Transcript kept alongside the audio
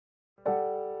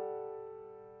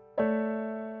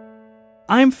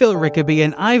I'm Phil Rickaby,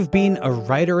 and I've been a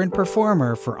writer and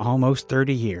performer for almost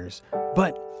 30 years.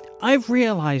 But I've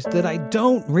realized that I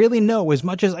don't really know as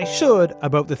much as I should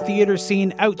about the theatre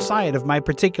scene outside of my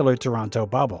particular Toronto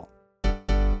bubble.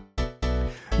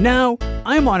 Now,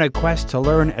 I'm on a quest to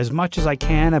learn as much as I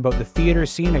can about the theatre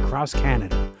scene across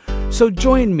Canada. So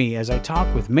join me as I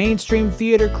talk with mainstream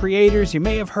theatre creators you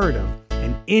may have heard of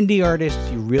and indie artists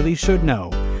you really should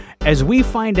know, as we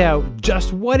find out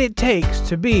just what it takes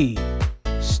to be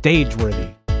stage-worthy.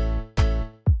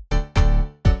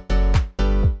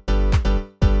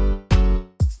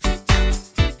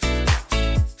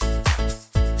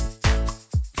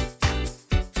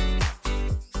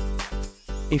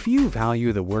 If you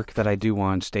value the work that I do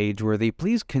on Stageworthy,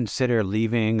 please consider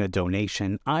leaving a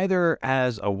donation either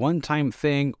as a one-time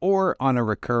thing or on a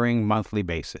recurring monthly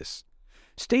basis.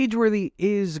 Stageworthy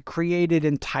is created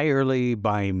entirely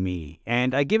by me,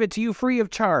 and I give it to you free of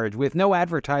charge with no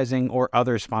advertising or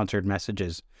other sponsored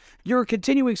messages. Your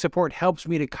continuing support helps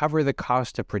me to cover the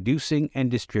cost of producing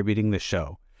and distributing the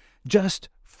show. Just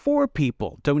 4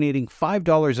 people donating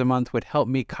 $5 a month would help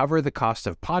me cover the cost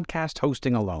of podcast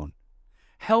hosting alone.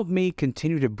 Help me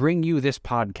continue to bring you this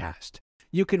podcast.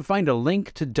 You can find a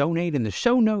link to donate in the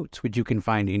show notes, which you can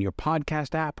find in your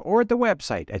podcast app or at the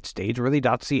website at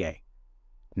stageworthy.ca.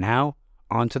 Now,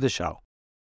 on to the show.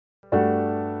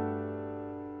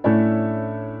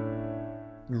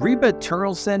 Reba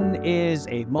Terlson is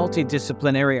a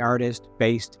multidisciplinary artist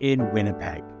based in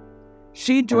Winnipeg.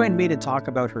 She joined me to talk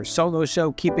about her solo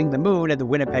show, Keeping the Moon, at the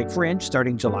Winnipeg Fringe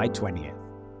starting July 20th.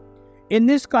 In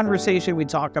this conversation, we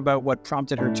talk about what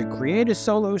prompted her to create a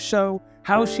solo show,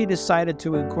 how she decided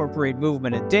to incorporate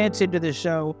movement and dance into the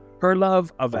show, her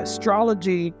love of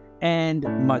astrology, and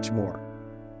much more.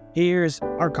 Here's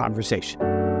our conversation.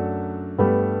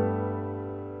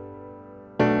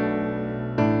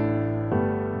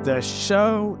 The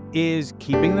show is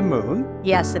Keeping the Moon.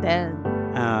 Yes, it is.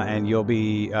 And you'll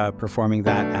be performing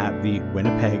that at the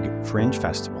Winnipeg Fringe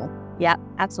Festival. Yeah,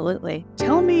 absolutely.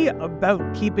 Tell me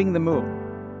about Keeping the Moon.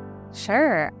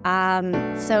 Sure.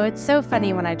 So it's so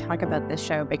funny when I talk about this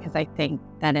show because I think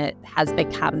that it has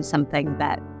become something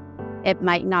that it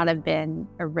might not have been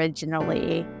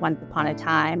originally once upon a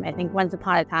time. I think once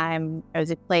upon a time, I was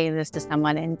explaining this to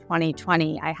someone in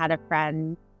 2020. I had a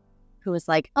friend who was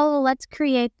like, oh, let's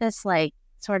create this like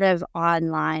sort of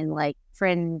online, like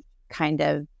fringe kind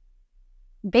of,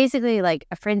 basically like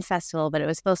a fringe festival, but it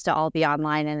was supposed to all be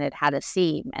online and it had a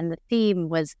theme. And the theme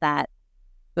was that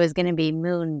it was going to be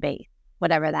moon-based,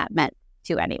 whatever that meant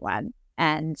to anyone.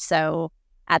 And so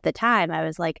at the time I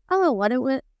was like, oh,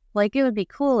 it would be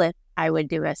cool if I would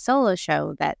do a solo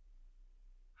show that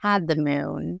had the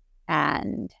moon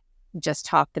and just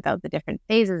talked about the different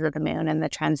phases of the moon and the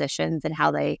transitions and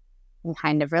how they can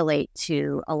kind of relate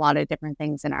to a lot of different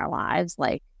things in our lives,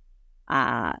 like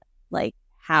how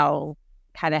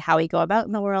we go about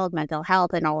in the world, mental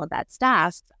health and all of that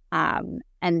stuff. And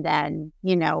then,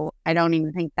 I don't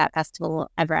even think that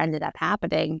festival ever ended up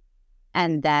happening.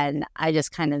 And then I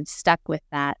just kind of stuck with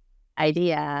that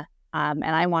idea. And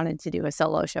I wanted to do a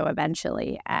solo show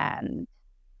eventually. And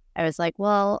I was like,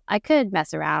 well, I could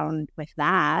mess around with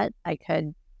that. I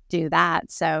could do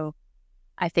that. So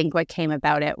I think what came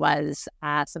about it was,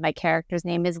 so my character's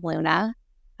name is Luna,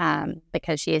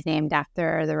 because she is named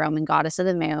after the Roman goddess of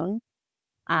the moon.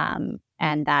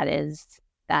 And that is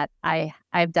that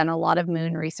I've done a lot of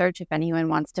moon research. If anyone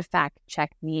wants to fact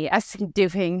check me, I've been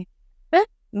doing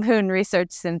moon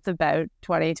research since about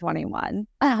 2021.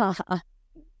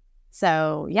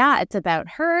 So yeah, it's about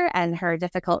her and her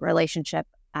difficult relationship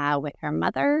with her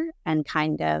mother, and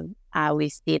kind of we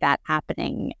see that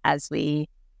happening as we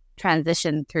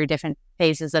transition through different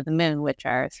phases of the moon, which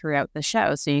are throughout the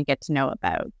show. So you get to know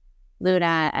about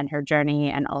Luna and her journey,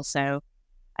 and also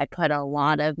I put a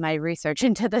lot of my research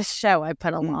into this show. I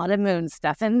put a lot of moon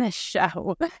stuff in this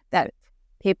show that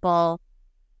people,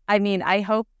 I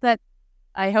hope that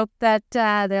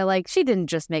they're like, she didn't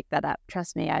just make that up.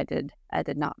 Trust me, I did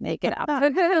not make it up.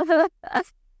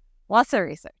 Lots of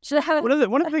research. One of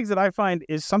the things that I find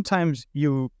is sometimes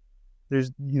you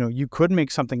could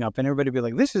make something up and everybody would be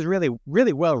like, this is really,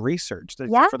 really well researched.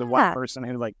 Yeah. For the one person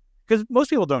who because most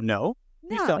people don't know.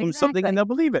 You tell them something and they'll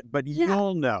believe it, but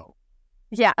you'll know.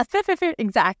 Yeah,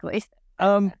 exactly.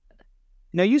 Now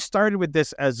you started with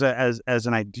this as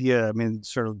an idea.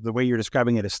 Sort of the way you're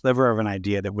describing it, a sliver of an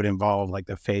idea that would involve like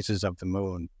the phases of the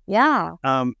moon. Yeah.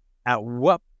 At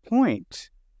what point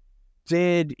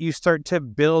did you start to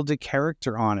build a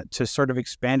character on it to sort of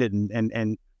expand it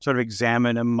and sort of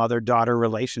examine a mother-daughter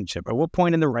relationship? At what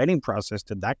point in the writing process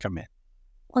did that come in?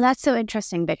 Well, that's so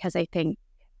interesting because I think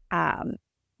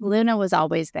Luna was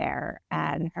always there,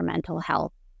 and her mental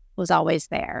health was always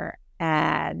there.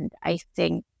 And I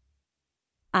think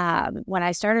when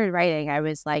I started writing, I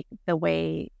was like, the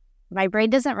way my brain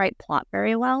doesn't write plot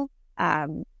very well.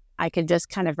 I could just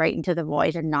kind of write into the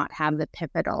void and not have the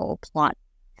pivotal plot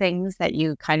things that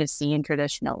you kind of see in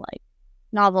traditional like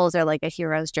novels or like a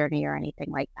hero's journey or anything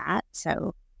like that.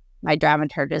 So my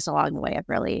dramaturgists along the way have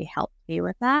really helped me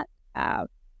with that.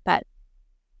 But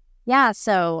yeah,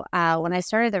 so when I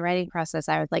started the writing process,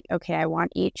 I was like, okay, I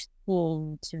want each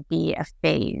scene to be a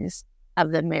phase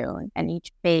of the moon, and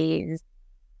each phase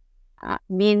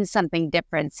means something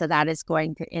different. So that is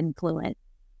going to influence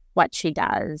what she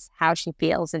does, how she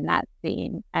feels in that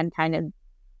scene, and kind of,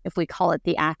 if we call it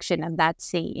the action of that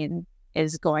scene,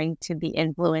 is going to be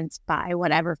influenced by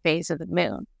whatever phase of the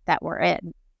moon that we're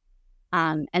in.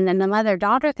 And then the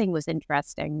mother-daughter thing was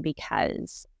interesting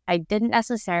because I didn't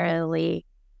necessarily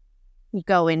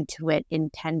go into it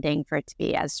intending for it to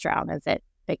be as strong as it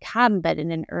become, but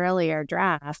in an earlier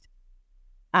draft,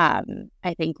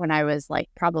 I think when I was like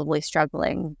probably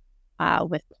struggling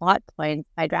with plot points,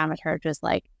 my dramaturg was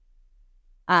like,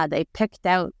 they picked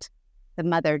out the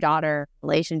mother-daughter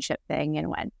relationship thing and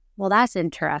went, well, that's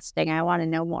interesting. I want to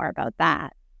know more about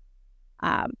that.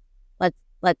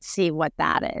 Let's see what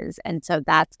that is. And so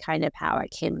that's kind of how it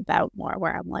came about more,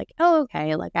 where I'm like, oh,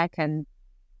 okay, like I can,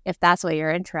 if that's what you're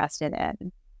interested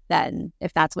in, then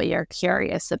if that's what you're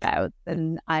curious about,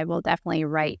 then I will definitely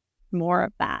write more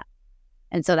of that.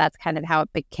 And so that's kind of how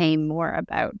it became more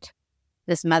about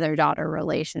this mother-daughter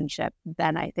relationship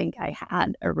than I think I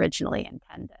had originally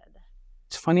intended.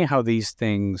 It's funny how these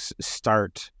things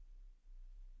start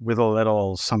with a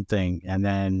little something and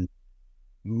then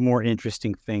more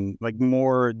interesting thing, like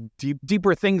more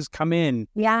deeper things come in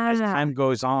as time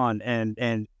goes on,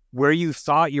 and where you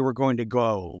thought you were going to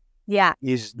go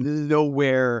is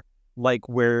nowhere like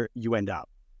where you end up.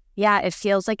 Yeah, it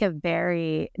feels like a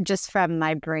very, just from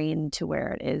my brain to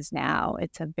where it is now,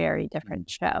 it's a very different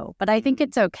show. But I think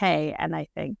it's okay. And I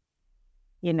think,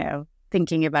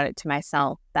 thinking about it to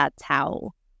myself, that's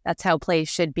how plays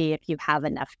should be if you have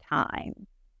enough time.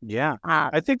 Yeah.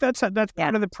 I think that's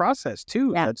part of the process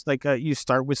too. Yeah. That's like you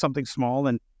start with something small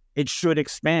and it should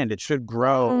expand. It should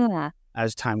grow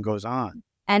as time goes on.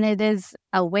 And it is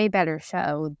a way better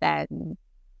show than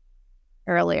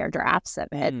earlier drafts of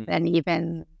it, than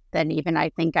even I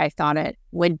think I thought it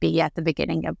would be at the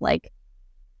beginning of like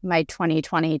my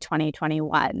 2020,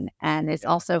 2021. And it's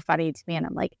also funny to me. And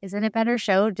I'm like, is it a better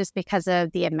show just because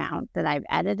of the amount that I've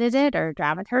edited it or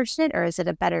dramaturged it? Or is it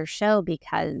a better show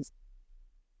because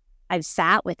I've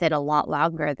sat with it a lot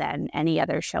longer than any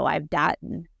other show I've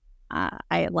done?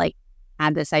 I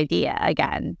had this idea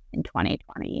again in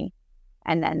 2020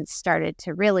 and then started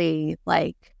to really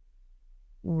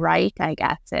write, I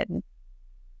guess, in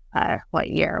what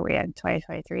year are we in?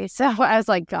 2023. So I was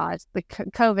like, gosh, the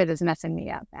COVID is messing me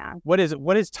up now. What is it?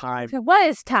 What is time? What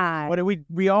is time? What do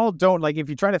we all don't like. If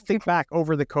you try to think back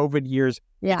over the COVID years,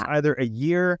 it's either a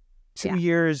year, 2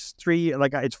 years, 3,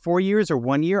 it's 4 years or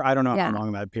 1 year. I don't know how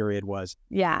long that period was.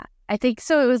 Yeah, I think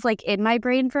so. It was in my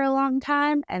brain for a long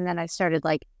time, and then I started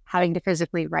having to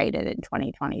physically write it in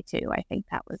 2022. I think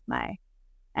that was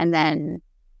and then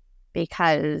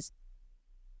because.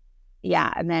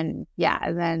 And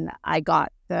then I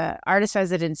got the artist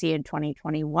residency in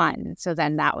 2021. So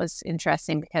then that was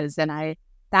interesting because then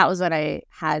that was when I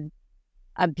had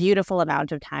a beautiful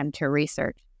amount of time to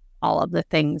research all of the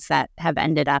things that have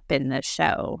ended up in the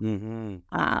show.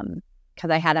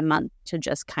 Because I had a month to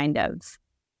just kind of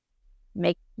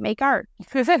make art.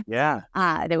 Yeah.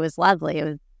 It was lovely.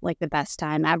 It was the best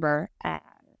time ever.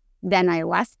 Then I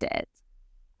left it.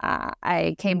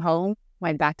 I came home,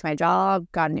 went back to my job,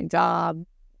 got a new job,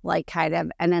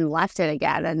 and then left it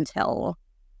again until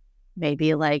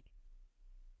maybe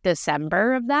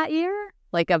December of that year,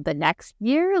 of the next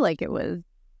year. It was,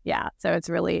 so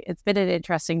it's been an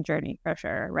interesting journey for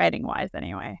sure, writing wise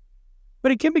anyway.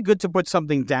 But it can be good to put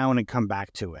something down and come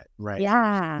back to it, right?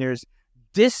 Yeah. There's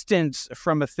distance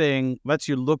from a thing, lets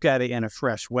you look at it in a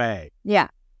fresh way. Yeah,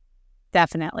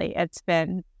 definitely. It's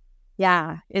been,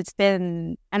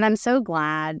 and I'm so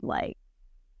glad,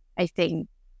 I think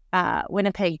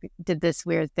Winnipeg did this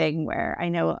weird thing where I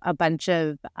know a bunch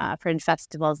of fringe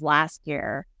festivals last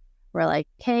year were like,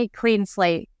 hey, clean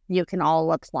slate, you can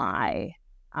all apply,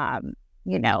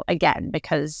 again,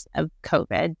 because of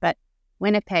COVID. But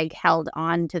Winnipeg held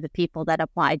on to the people that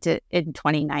applied in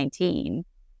 2019.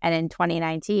 And in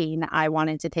 2019, I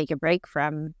wanted to take a break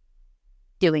from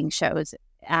doing shows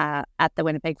at the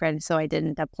Winnipeg Fringe, so I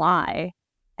didn't apply.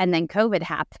 And then COVID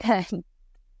happened.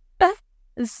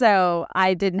 So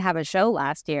I didn't have a show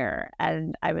last year,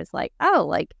 and I was like, oh,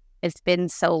 like it's been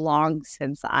so long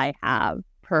since I have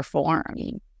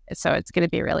performed. So it's going to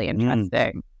be really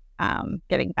interesting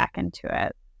getting back into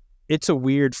it. It's a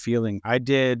weird feeling. I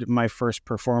did my first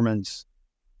performance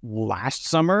last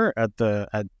summer at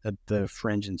the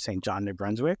Fringe in St. John, New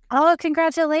Brunswick. Oh,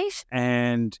 congratulations.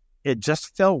 And it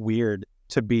just felt weird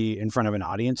to be in front of an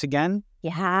audience again.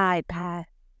 Yeah, I bet.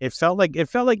 It felt like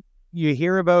you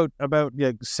hear about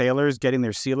sailors getting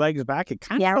their sea legs back. It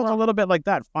kind of felt a little bit like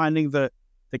that, finding the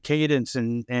cadence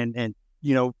and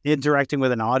interacting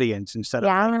with an audience instead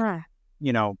of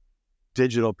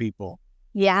digital people.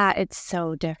 Yeah, it's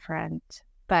so different.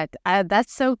 But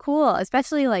that's so cool,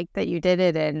 especially like that you did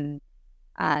it in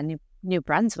New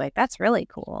Brunswick. That's really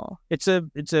cool. It's a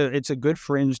good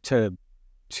Fringe to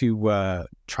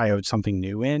try out something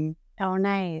new in. Oh,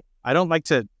 nice. I don't like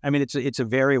to. I mean, it's a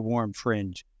very warm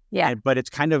Fringe. Yeah, but it's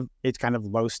kind of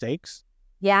low stakes.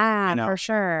 Yeah, for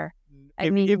sure.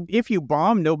 If you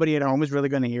bomb, nobody at home is really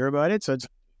going to hear about it. So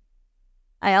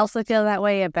I also feel that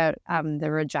way about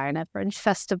the Regina Fringe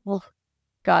Festival.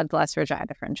 God bless Regina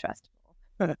Fringe Festival.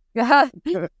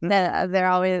 They're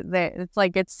always there. It's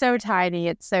like it's so tiny,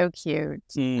 it's so cute,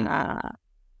 and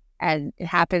it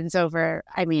happens over.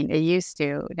 I mean, it used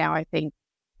to. Now I think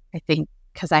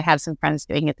because I have some friends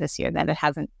doing it this year, that it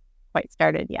hasn't quite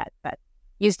started yet, but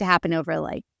it used to happen over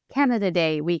like Canada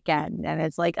Day weekend, and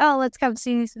it's like, oh, let's come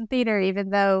see some theater,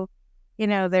 even though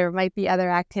there might be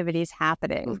other activities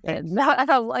happening. And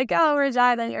I'm like, oh,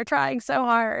 Regina, you're trying so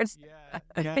hard. Yeah.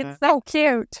 It's so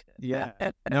cute. Yeah.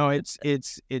 No, it's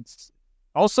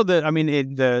also the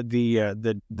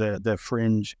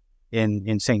Fringe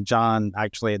in St. John.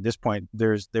 Actually, at this point,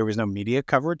 there was no media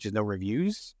coverage, there's no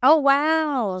reviews. Oh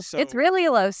wow! So it's really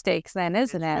low stakes then,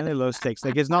 isn't it? Really low stakes.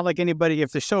 Like it's not like anybody.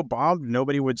 If the show bombed,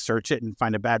 nobody would search it and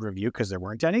find a bad review because there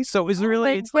weren't any. So it was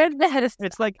really. It's like this.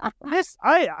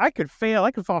 I could fail.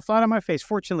 I could fall flat on my face.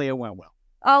 Fortunately, it went well.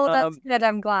 Oh, that's good.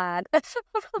 I'm glad.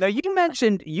 Now you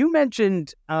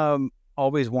mentioned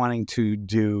always wanting to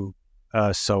do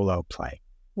a solo play.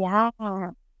 Yeah.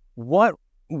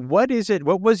 What is it?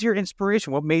 What was your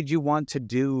inspiration? What made you want to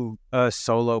do a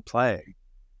solo play?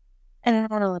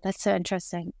 Oh, that's so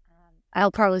interesting.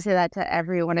 I'll probably say that to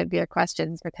every one of your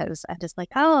questions because I'm just like,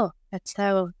 oh, that's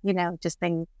so, just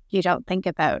things you don't think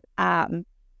about. I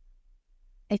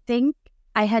think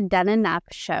I had done enough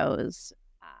shows.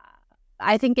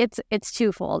 I think it's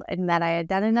twofold in that I had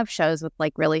done enough shows with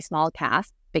like really small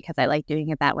casts because I like doing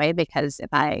it that way, because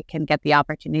if I can get the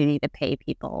opportunity to pay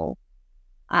people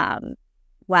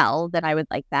well, then I would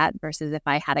like that, versus if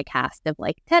I had a cast of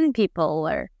like 10 people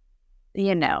or,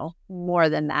 more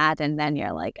than that. And then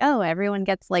you're like, oh, everyone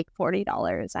gets like $40.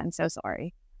 I'm so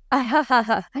sorry.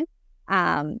 And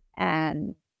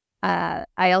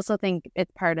I also think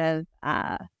it's part of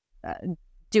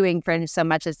doing Fringe so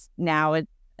much as now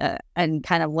and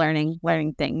kind of learning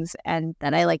things, and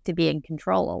that I like to be in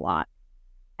control a lot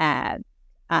and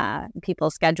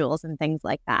people's schedules and things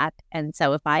like that. And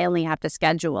so if I only have to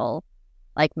schedule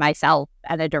like myself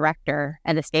and a director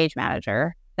and a stage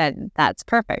manager, then that's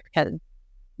perfect because,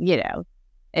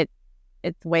 it's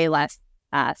way less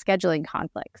scheduling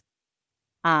conflicts.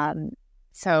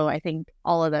 So I think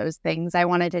all of those things, I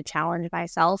wanted to challenge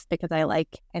myself because I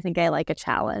think I like a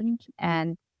challenge.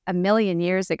 And a million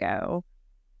years ago,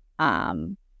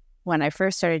 when I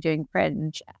first started doing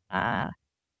Fringe,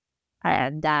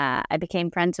 and I became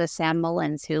friends with Sam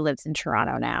Mullins, who lives in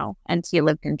Toronto now. And he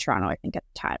lived in Toronto, I think, at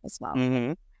the time as well.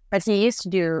 Mm-hmm. But he used to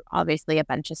do, obviously, a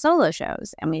bunch of solo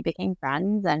shows. And we became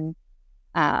friends. And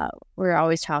we were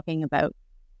always talking about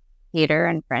theater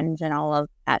and Fringe and all of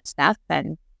that stuff.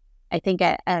 And I think,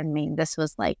 this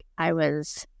was like, I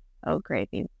was,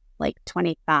 like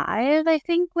 25, I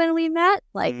think, when we met.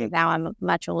 Like, now I'm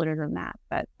much older than that.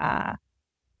 But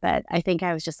I think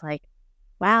I was just like,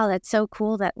 wow, that's so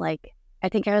cool that, like, I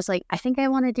think I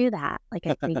want to do that. Like,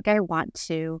 I think I want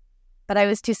to, but I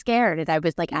was too scared. And I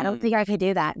was like, I don't think I could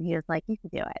do that. And he was like, you can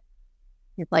do it.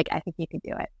 He's like, I think you could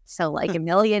do it. So like a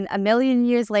million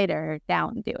years later,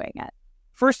 down doing it.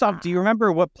 First off, do you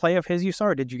remember what play of his you saw,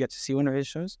 or did you get to see one of his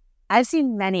shows? I've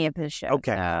seen many of his shows.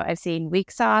 Okay. So I've seen Weak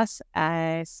Sauce.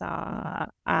 I saw,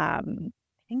 I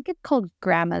think it's called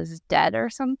Grandma's Dead or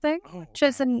something, which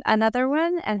is another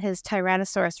one. And his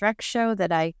Tyrannosaurus Rex show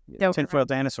that I don't... Tinfoil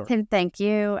Dinosaur. Thank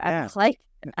you. Yeah. I was like,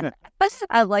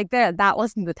 that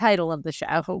wasn't the title of the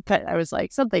show, but I was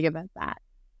like, something about that.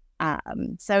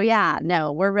 So yeah,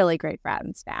 no, we're really great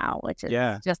friends now, which is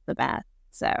just the best.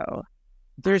 So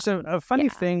there's a funny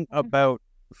thing about,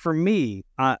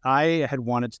 I'd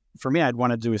wanted to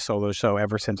do a solo show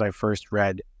ever since I first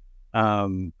read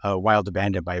Wild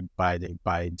Abandon by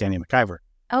Danny McIver.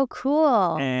 Oh,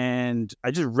 cool. And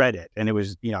I just read it, and it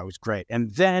was great.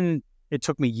 And then it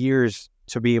took me years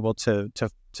to be able to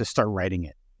start writing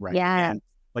it. Right. Yeah.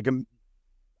 And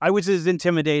I was as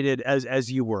intimidated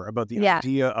as you were about the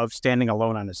idea of standing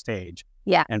alone on a stage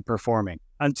and performing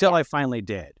until I finally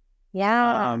did.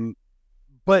 Yeah.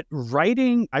 But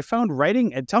I found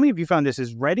writing, and tell me if you found this,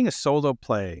 is writing a solo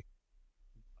play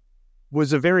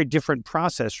was a very different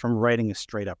process from writing a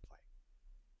straight up play.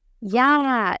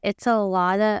 Yeah, it's a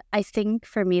lot of, I think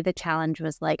for me, the challenge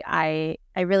was like, I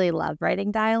really love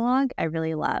writing dialogue. I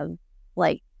really love,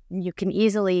 like, you can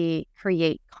easily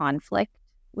create conflict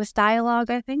with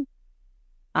dialogue, I think,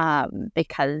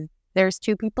 because there's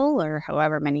two people or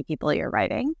however many people you're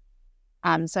writing.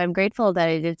 So I'm grateful that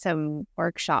I did some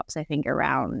workshops, I think,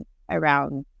 around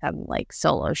some like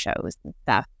solo shows and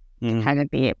stuff to kind of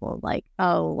be able like,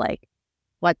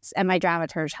 and my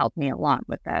dramaturge helped me a lot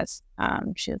with this.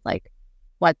 She was like,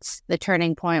 what's the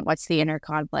turning point? What's the inner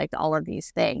conflict? All of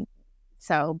these things.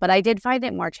 So, but I did find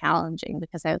it more challenging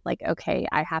because I was like, okay, you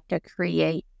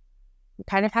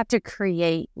kind of have to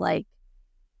create like,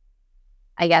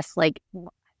 I guess like,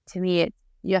 to me,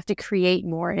 you have to create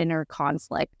more inner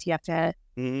conflict. You have to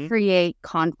create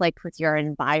conflict with your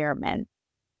environment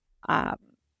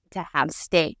to have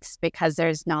stakes because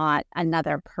there's not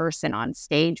another person on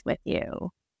stage with you.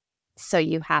 So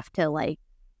you have to like,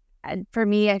 and for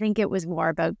me, I think it was more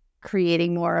about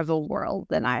creating more of a world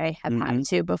than I have had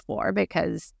to before,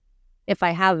 because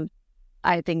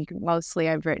I think mostly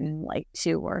I've written like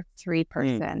 2 or 3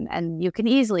 person and you can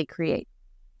easily create,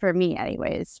 for me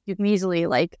anyways, you can easily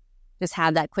like just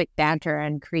have that quick banter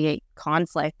and create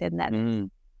conflict. And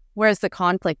then where's the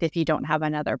conflict if you don't have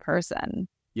another person?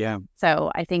 Yeah.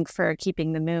 So I think for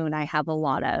Keeping the Moon, I have a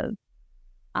lot of,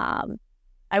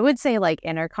 I would say like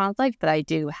inner conflict, but I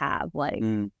do have like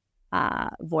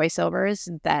voiceovers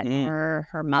that are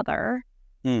her mother.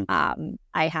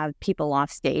 I have people off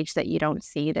stage that you don't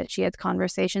see that she has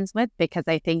conversations with, because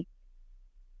I think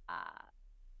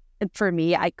for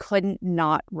me, I couldn't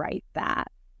not write that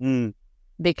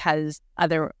because I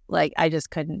just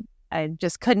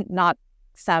couldn't not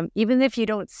even if you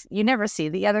never see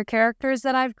the other characters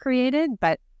that I've created,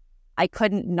 but I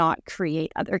couldn't not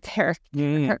create other characters.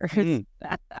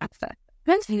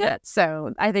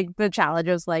 So I think the challenge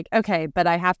was like, okay, but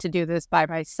I have to do this by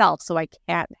myself. So I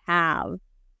can't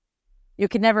you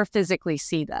can never physically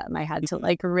see them. I had to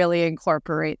like really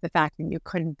incorporate the fact that you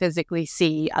couldn't physically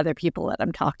see other people that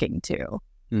I'm talking to.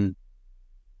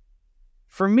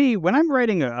 For me, when I'm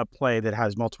writing a play that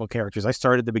has multiple characters, I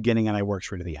start at the beginning and I work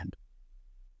through to the end.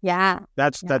 Yeah.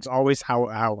 That's always how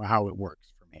it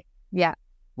works for me. Yeah.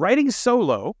 Writing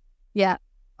solo. Yeah.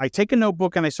 I take a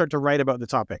notebook and I start to write about the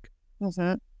topic.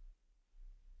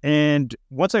 And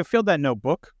once I fill that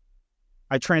notebook,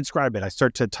 I transcribe it. I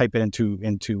start to type it into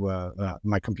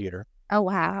my computer. Oh,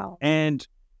 wow. And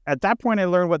at that point, I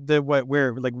learn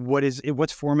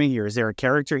what's forming here. Is there a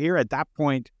character here? At that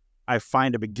point, I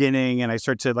find a beginning and I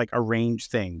start to like arrange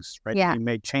things, right? Yeah. They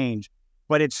may change,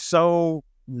 but it's so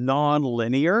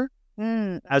non-linear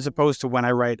as opposed to when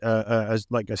I write a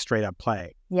straight up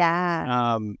play.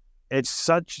 Yeah.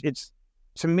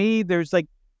 To me, there's like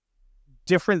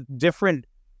different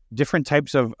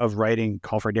types of writing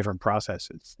call for different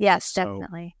processes. Yes,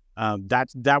 definitely.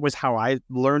 That was how I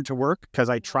learned to work, because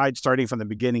I tried starting from the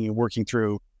beginning and working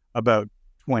through about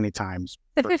 20 times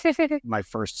for my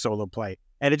first solo play,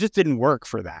 and it just didn't work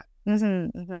for that.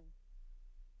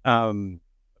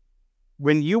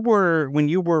 When you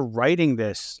were writing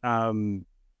this, how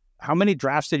many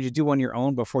drafts did you do on your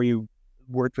own before you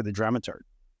worked with a dramaturg?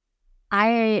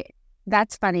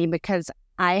 That's funny because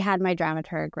I had my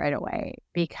dramaturg right away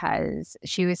because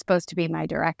she was supposed to be my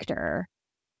director,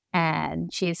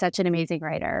 and she's such an amazing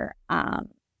writer.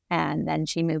 And then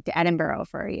she moved to Edinburgh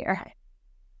for a year.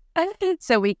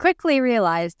 So we quickly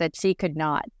realized that she could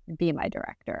not be my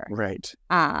director. Right.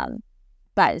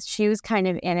 But she was kind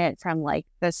of in it from like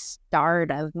the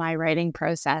start of my writing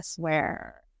process,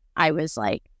 where I was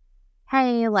like,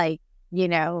 hey, like,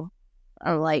 or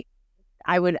like,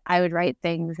 I would write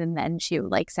things and then she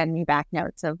would like send me back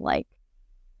notes of like,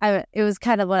 it was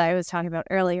kind of what I was talking about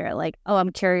earlier. Like, oh,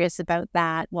 I'm curious about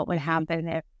that. What would happen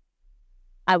if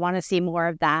I want to see more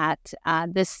of that?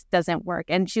 This doesn't work.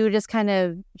 And she would just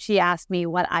she asked me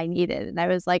what I needed. And I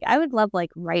was like, I would love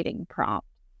like writing prompt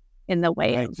in the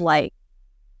way of like,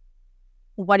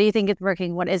 what do you think is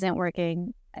working? What isn't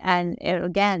working? And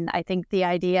again, I think the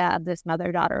idea of this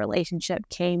mother-daughter relationship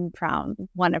came from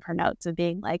one of her notes of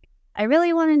being like, I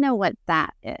really want to know what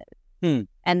that is.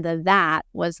 And that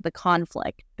was the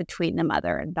conflict between the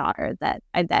mother and daughter that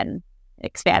I then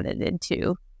expanded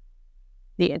into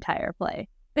the entire play.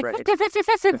 Right.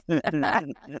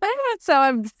 So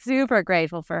I'm super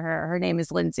grateful for her. Her name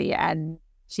is Lindsay, and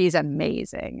she's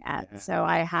amazing. And so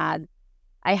I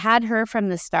had her from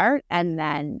the start, and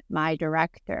then my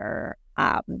director,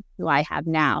 who I have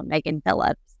now, Megan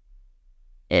Phillips,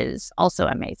 is also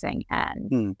amazing.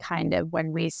 And kind of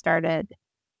when we started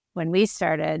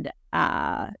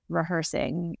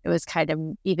rehearsing, it was kind of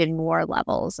even more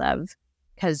levels of,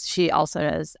 because she also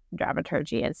does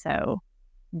dramaturgy, and so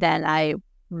then I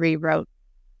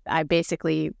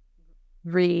basically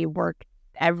reworked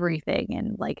everything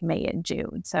in like May and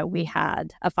June. So we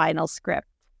had a final script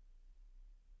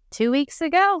 2 weeks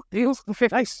ago.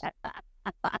 Nice.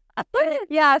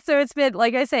 Yeah, so it's been,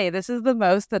 like I say, this is the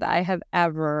most that I have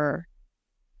ever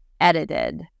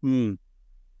edited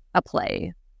a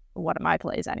play, one of my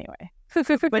plays anyway.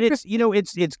 But it's,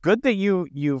 it's good that you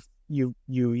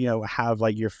have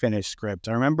like your finished script.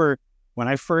 I remember when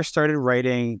I first started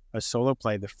writing a solo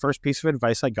play, the first piece of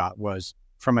advice I got was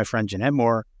from my friend Jeanette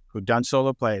Moore, who'd done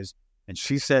solo plays. And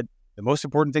she said, the most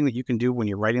important thing that you can do when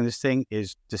you're writing this thing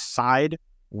is decide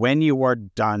when you are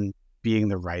done being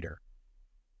the writer.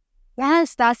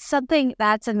 Yes, that's something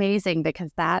that's amazing,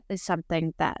 because that is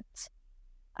something that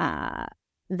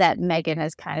that Megan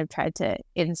has kind of tried to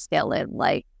instill in.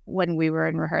 Like when we were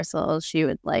in rehearsal, she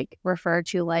would like refer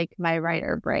to like my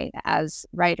writer brain as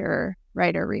writer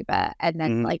Reba, and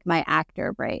then like my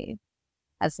actor brain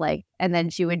as like, and then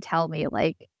she would tell me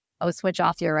like, oh, switch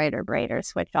off your writer brain or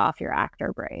switch off your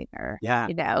actor brain, or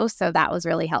so that was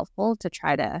really helpful to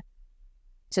try to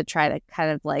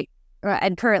kind of like,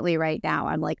 and currently right now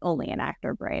I'm like only an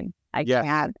actor brain. I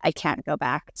can't go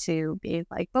back to being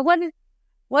like, but what do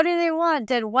they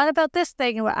want? And what about this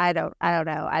thing? I don't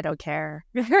know. I don't care.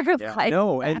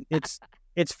 No, and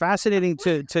it's fascinating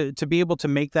to be able to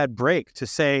make that break, to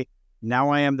say,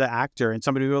 now I am the actor, and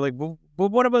somebody will be like, well,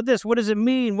 what about this? What does it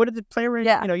mean? What did the playwright?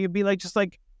 Yeah. You'd be like, just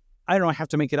like, I don't know, I have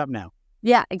to make it up now.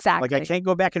 Yeah, exactly. Like I can't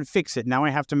go back and fix it. Now I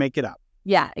have to make it up.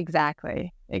 Yeah,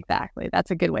 exactly.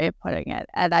 That's a good way of putting it.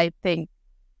 And I think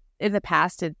in the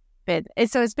past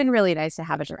it's been really nice to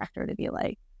have a director to be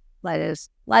like, let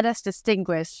us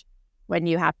distinguish when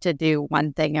you have to do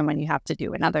one thing and when you have to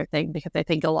do another thing, because I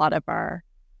think a lot of our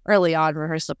early on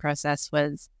rehearsal process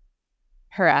was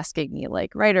her asking me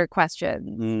like writer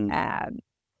questions,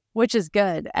 which is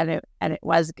good, and it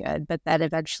was good, but then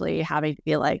eventually having to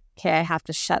be like, okay, I have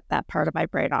to shut that part of my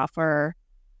brain off, or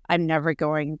I'm never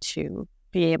going to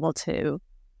be able to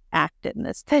act in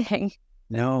this thing.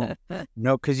 No,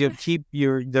 because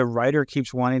the writer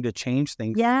keeps wanting to change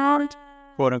things. Yeah.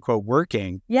 Quote unquote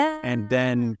working. Yeah. And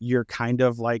then you're kind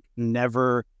of like you're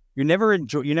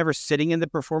never sitting in the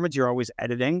performance. You're always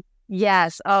editing.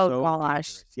 Yes. Oh so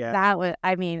gosh. Yeah. That was,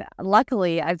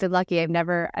 luckily I've been lucky. I've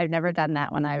never done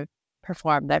that when I've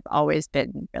performed. I've always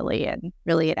been really an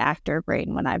actor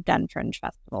brain when I've done fringe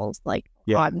festivals, like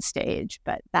on stage,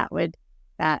 but that would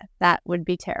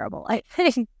be terrible, I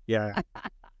think. Yeah.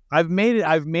 I've made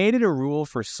it a rule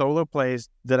for solo plays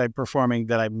that I'm performing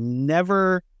that I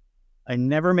never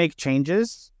make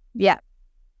changes. Yeah.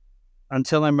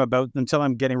 Until I'm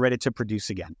getting ready to produce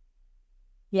again.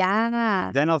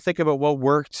 Yeah. Then I'll think about what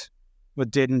worked,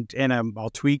 what didn't, and I'll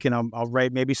tweak, and I'll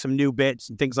write maybe some new bits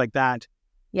and things like that.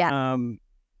 Yeah.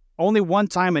 Only one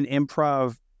time an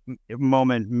improv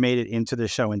moment made it into the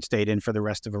show and stayed in for the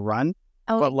rest of a run.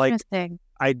 Oh, but like interesting.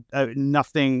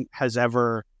 Nothing has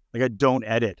ever, like, I don't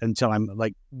edit until I'm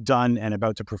like done and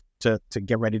about to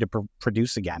get ready to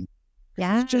produce again.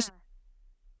 Yeah. It's just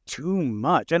too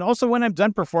much. And also when I'm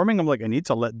done performing, I'm like, I need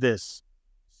to let this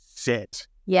sit.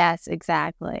 Yes,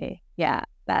 exactly. Yeah.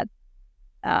 That's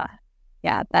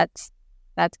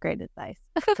great advice.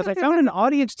 Because I found an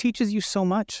audience teaches you so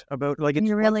much about, like, it's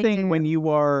really one thing do. when you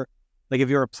are, like, if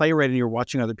you're a playwright and you're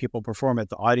watching other people perform it,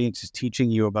 the audience is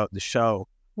teaching you about the show.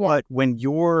 Yeah. But when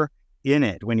you're in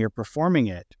it, when you're performing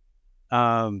it,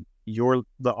 the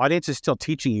audience is still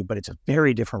teaching you, but it's a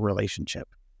very different relationship.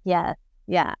 Yeah.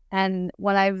 Yeah. And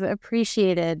what I've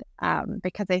appreciated,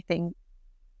 because I think,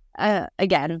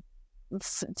 again,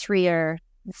 3 or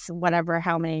whatever,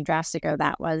 how many drafts ago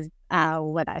that was,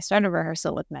 when I started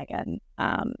rehearsal with Megan,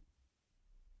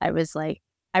 I was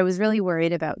really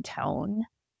worried about tone,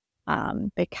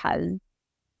 because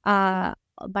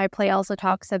my play also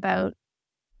talks about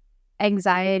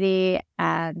anxiety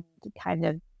and kind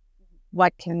of my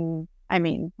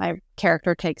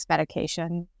character takes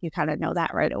medication. You kind of know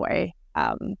that right away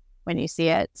when you see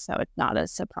it, so it's not a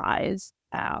surprise.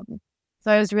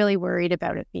 So I was really worried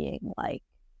about it being like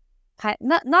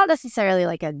not necessarily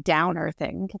like a downer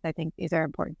thing, because I think these are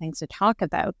important things to talk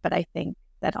about, but I think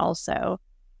that also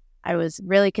I was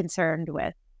really concerned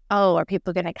with, oh, are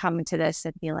people going to come into this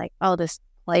and be like, oh, this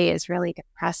play is really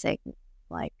depressing?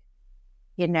 Like,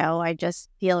 I just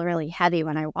feel really heavy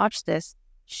when I watch this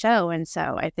show. And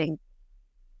so I think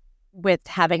with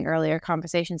having earlier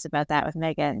conversations about that with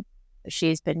Megan,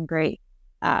 she's been great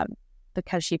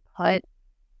because she put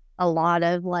a lot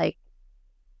of like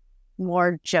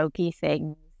more jokey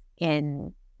things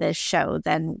in this show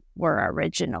than were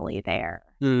originally there.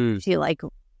 She like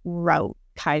wrote,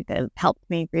 kind of helped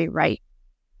me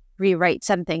rewrite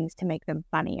some things to make them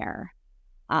funnier,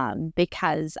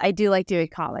 because I do like doing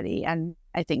comedy, and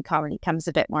I think comedy comes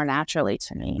a bit more naturally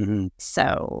to me.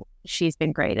 So she's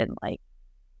been great in like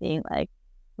being like,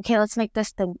 okay, let's make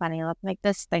this thing funny, let's make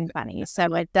this thing funny, so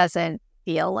it doesn't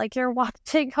feel like you're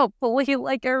watching hopefully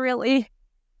like a really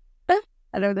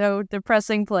I don't know,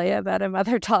 depressing play about a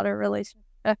mother-daughter relationship.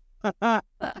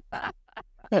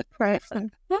 Right.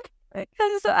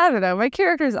 Because I don't know, my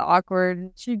character's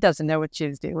awkward. She doesn't know what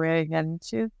she's doing, and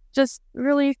she's just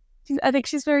really, I think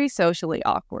she's very socially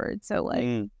awkward. So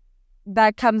like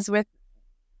that comes with,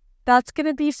 that's going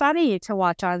to be funny to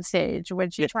watch on stage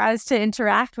when she tries to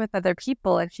interact with other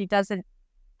people, and she doesn't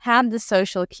have the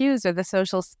social cues or the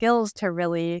social skills to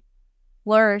really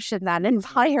flourish in that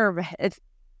environment.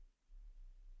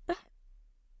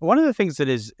 One of the things that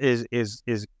is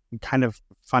kind of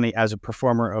funny as a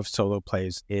performer of solo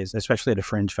plays is, especially at a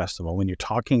fringe festival, when you're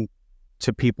talking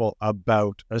to people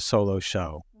about a solo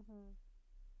show,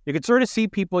 you could sort of see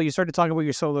people, you start to talk about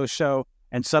your solo show,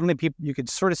 and suddenly you could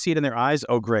sort of see it in their eyes.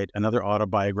 Oh, great, another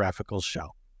autobiographical show.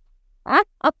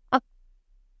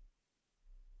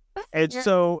 And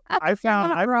so I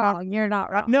found... You're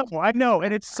not wrong. No, I know.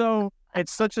 And it's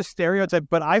such a stereotype,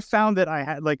 but I found that I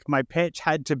had, like, my pitch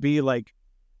had to be like,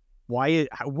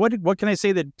 what can I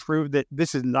say that proved that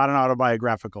this is not an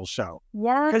autobiographical show?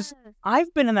 Yeah. Because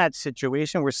I've been in that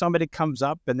situation where somebody comes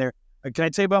up and they're like, can I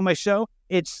tell you about my show?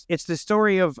 It's the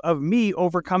story of me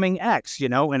overcoming X,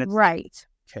 and it's right.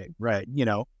 Okay, right,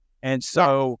 And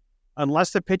so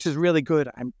unless the pitch is really good,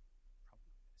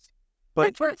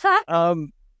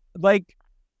 like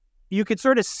you could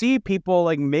sort of see people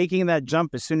like making that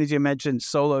jump as soon as you mentioned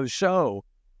solo show.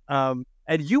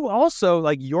 And you also,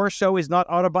 like, your show is not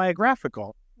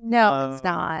autobiographical. No, it's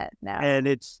not. No.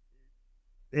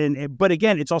 And but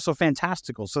again, it's also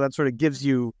fantastical. So that sort of gives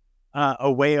you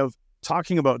a way of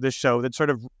talking about this show that sort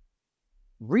of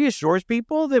reassures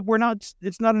people that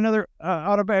it's not another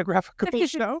autobiographical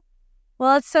show.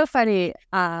 Well, it's so funny.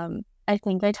 I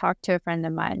think I talked to a friend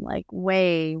of mine like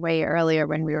way, way earlier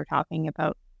when we were talking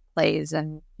about plays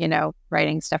and,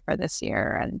 writing stuff for this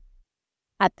year. And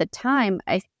at the time,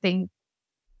 I think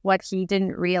what he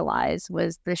didn't realize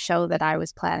was the show that I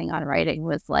was planning on writing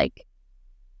was like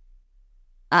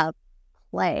a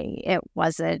play.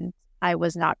 I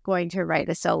was not going to write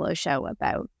a solo show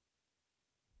about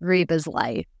Reba's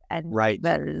life and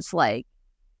Reba's like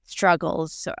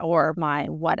struggles or my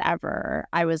whatever.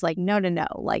 I was like, no.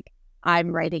 Like, I'm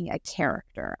writing a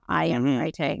character. I am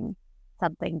writing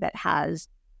something that has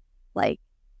like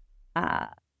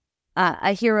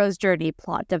a hero's journey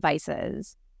plot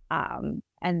devices.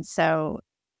 And so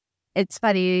it's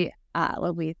funny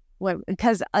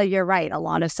because you're right, a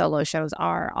lot of solo shows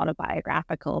are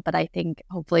autobiographical, but I think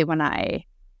hopefully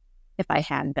if I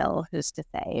handbill, who's to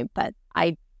say, but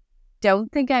I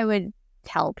don't think I would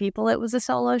tell people it was a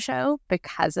solo show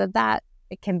because of that.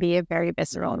 It can be a very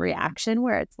visceral reaction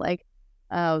where it's like,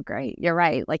 oh, great, you're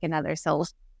right, like another solo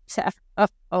chef.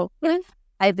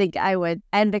 I think I would.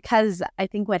 And because I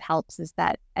think what helps is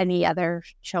that any other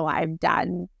show I've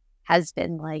done has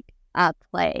been like a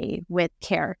play with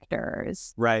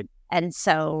characters. Right. And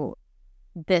so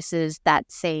this is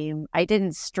that same, I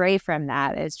didn't stray from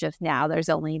that. It's just now there's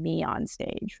only me on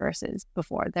stage versus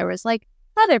before there was like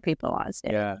other people on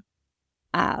stage. Yeah.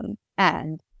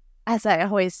 And as I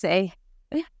always say,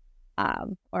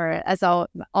 or as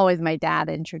always my dad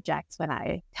interjects when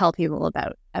I tell people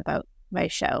about my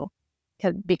show,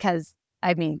 because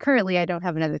I mean, currently I don't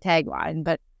have another tagline,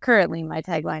 but currently my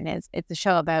tagline is, it's a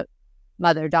show about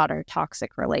mother-daughter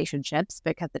toxic relationships,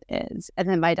 because it is. And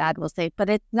then my dad will say, but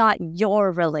it's not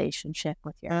your relationship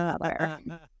with your mother.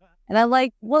 And I'm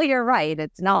like, well, you're right,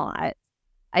 it's not.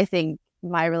 I think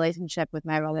my relationship with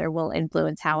my mother will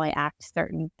influence how I act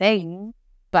certain things,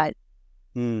 but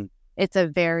it's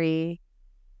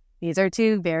these are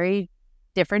two very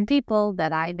different people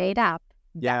that I made up.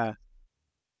 Yeah.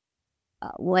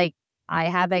 Like, I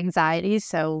have anxiety,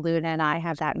 so Luna and I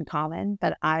have that in common,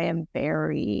 but I am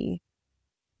very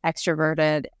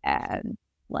extroverted and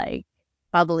like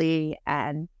bubbly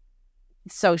and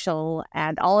social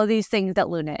and all of these things that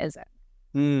Luna isn't.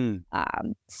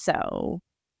 So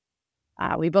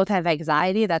we both have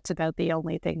anxiety. That's about the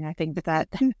only thing I think that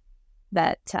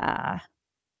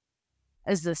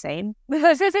is the same.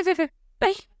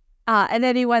 And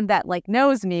anyone that like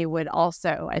knows me would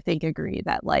also, I think, agree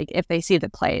that like if they see the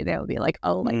play, they'll be like,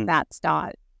 oh, like that's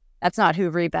not who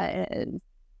Reba is.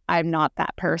 I'm not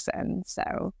that person.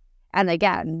 So, and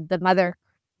again, the mother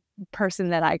person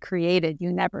that I created,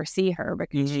 you never see her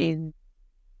because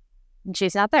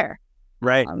she's not there.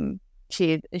 Right.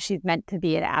 She's meant to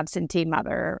be an absentee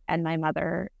mother, and my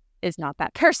mother is not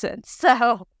that person.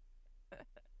 So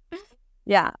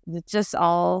yeah, it's just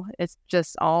all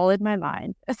in my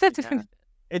mind. Yeah.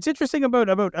 It's interesting about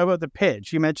the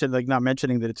pitch. You mentioned like not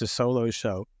mentioning that it's a solo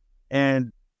show,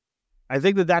 and I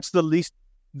think that's the least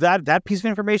that piece of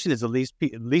information is the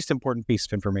least important piece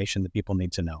of information that people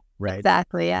need to know, right?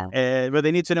 Exactly. Yeah. What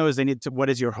they need to know is what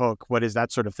is your hook, what is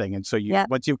that sort of thing, and so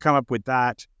once you come up with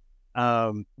that,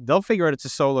 they'll figure out it's a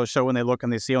solo show when they look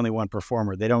and they see only one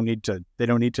performer. They don't need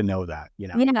to know that, you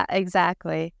know. Yeah,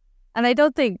 exactly. And I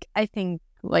think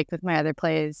like with my other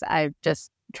plays, I've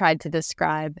just tried to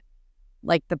describe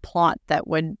like the plot that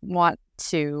would want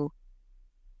to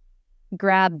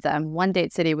grab them. One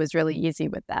Date City was really easy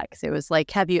with that because it was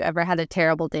like, have you ever had a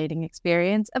terrible dating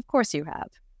experience? Of course you have.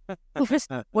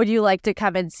 Would you like to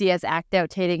come and see us act out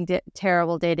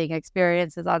terrible dating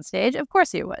experiences on stage? Of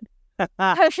course you would. So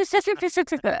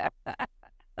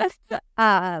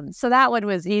that one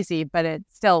was easy, but it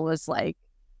still was like,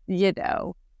 you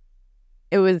know,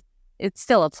 it's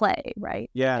still a play, right?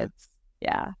 Yeah.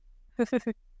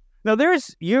 No,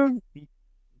 there's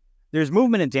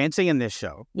movement and dancing in this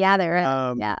show. Yeah, there is.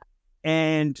 Yeah.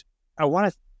 And I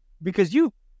want to, because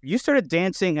you started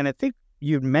dancing, and I think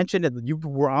you mentioned that you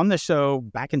were on the show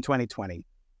back in 2020.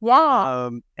 Yeah.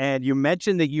 And you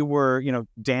mentioned that you were,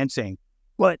 dancing,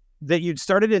 but that you'd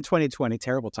started in 2020.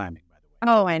 Terrible timing, by the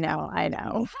way. Oh, I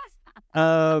know.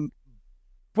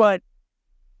 But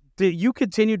did you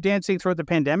continue dancing throughout the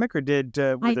pandemic, or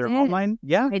were there online?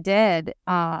 Yeah, I did.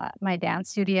 My dance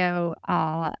studio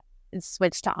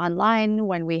switched to online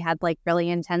when we had like really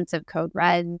intensive code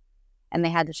red, and they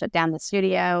had to shut down the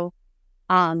studio.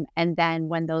 And then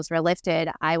when those were lifted,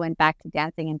 I went back to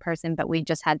dancing in person, but we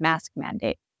just had mask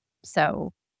mandate.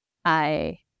 So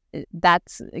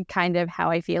that's kind of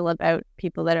how I feel about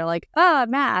people that are like, oh,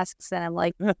 masks. And I'm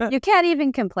like, you can't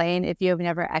even complain if you have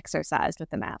never exercised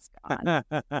with a mask on,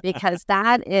 because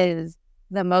that is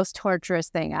the most torturous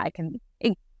thing I can,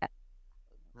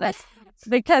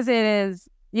 because it is,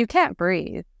 you can't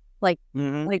breathe. Like,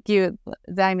 you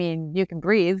can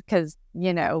breathe because,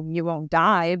 you won't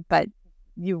die, but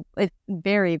it's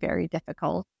very, very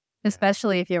difficult,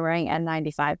 especially if you're wearing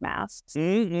N95 masks.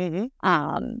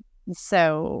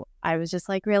 So I was just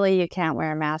like, really, you can't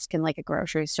wear a mask in like a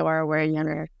grocery store where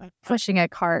you're pushing a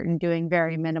cart and doing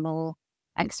very minimal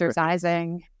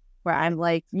exercising, where I'm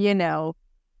like,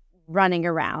 running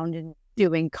around and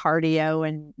doing cardio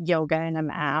and yoga in a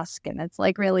mask. And it's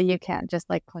like, really, you can't just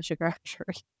like push a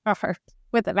grocery cart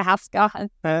with a mask on.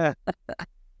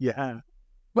 Yeah.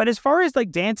 But as far as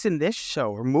like dance in this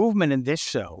show or movement in this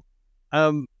show,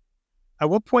 at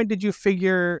what point did you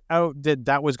figure out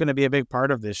that was going to be a big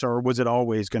part of this, or was it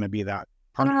always going to be that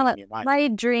part of your life? My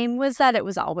dream was that it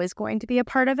was always going to be a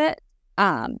part of it.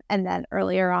 And then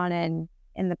earlier on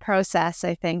in the process,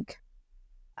 I think,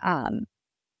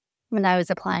 when I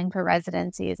was applying for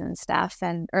residencies and stuff,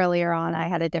 and earlier on, I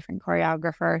had a different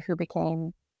choreographer who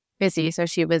became busy, so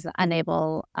she was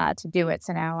unable to do it.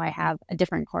 So now I have a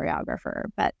different choreographer.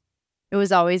 But it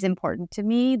was always important to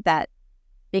me that,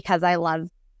 because I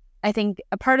think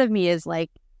a part of me is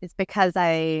like, it's because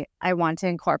I want to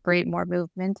incorporate more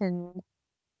movement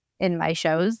in my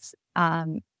shows.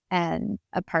 And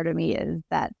a part of me is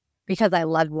that because I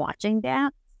love watching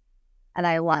dance and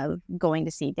I love going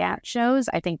to see dance shows,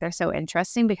 I think they're so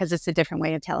interesting because it's a different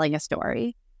way of telling a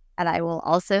story. And I will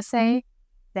also say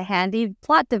the handy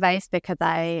plot device, because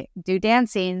I do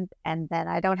dancing and then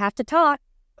I don't have to talk.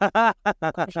 I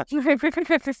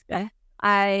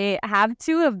have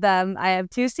two of them. I have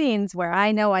two scenes where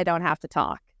I know I don't have to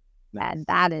talk. And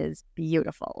that is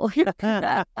beautiful.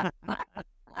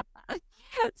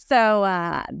 So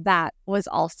that was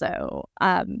also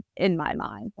in my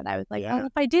mind. But I was like, oh,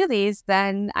 if I do these,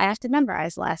 then I have to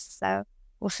memorize less. So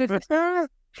listen,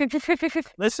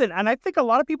 and I think a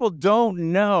lot of people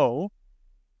don't know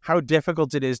how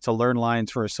difficult it is to learn lines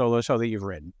for a solo show that you've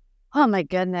written. Oh, my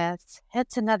goodness.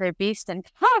 It's another beast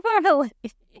entirely.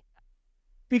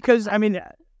 Because, I mean,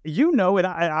 and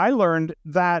I learned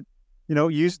that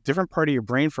use a different part of your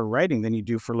brain for writing than you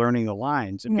do for learning the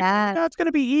lines. And Yeah. it's going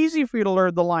to be easy for you to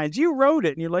learn the lines. You wrote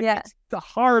it, and you're like, it's the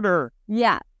harder.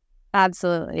 Yeah,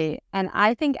 absolutely. And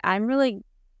I think I'm really,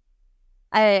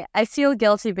 I feel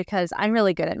guilty because I'm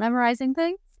really good at memorizing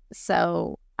things.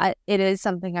 So it is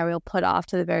something I will put off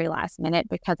to the very last minute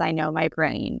because I know my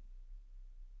brain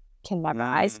can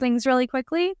memorize things really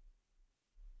quickly.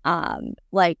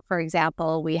 Like, for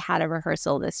example, we had a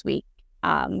rehearsal this week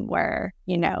where,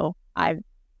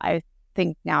 I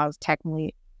think now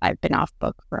technically I've been off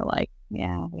book for less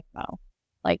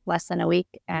than a week.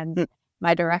 And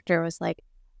my director was like,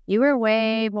 you were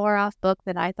way more off book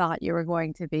than I thought you were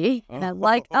going to be. And I'm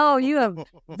like, oh, you have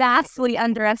vastly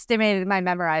underestimated my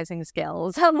memorizing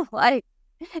skills. I'm like,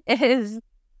 it is,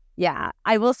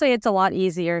 I will say it's a lot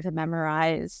easier to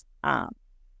memorize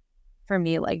for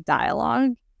me, like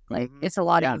dialogue. Like, it's a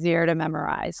lot easier to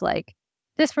memorize. Like,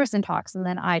 this person talks and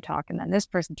then I talk, and then this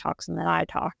person talks and then I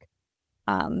talk.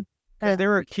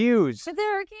 There are cues.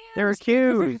 There are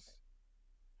cues.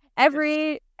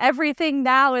 Everything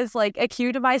now is like a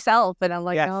cue to myself, and I'm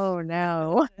like, oh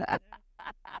no.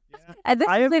 And this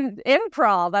is in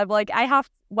improv. I'm like,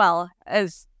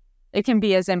 as it can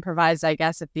be as improvised, I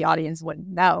guess, if the audience wouldn't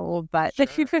know, but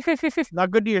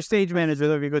not good to your stage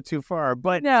manager if you go too far.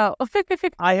 But no,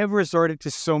 I have resorted to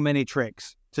so many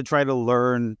tricks to try to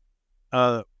learn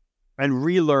and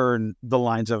relearn the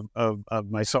lines of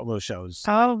my solo shows.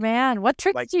 Oh man, what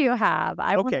tricks do you have?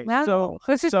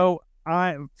 So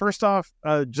I first off,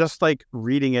 just like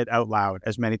reading it out loud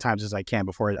as many times as I can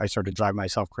before I start to drive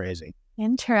myself crazy.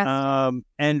 Interesting.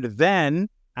 And then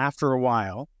after a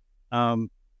while,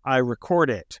 I record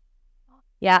it.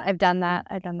 Yeah, I've done that.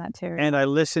 I've done that too. And I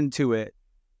listen to it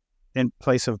in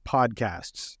place of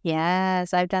podcasts.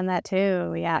 Yes, I've done that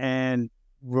too. Yeah. And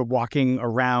we're walking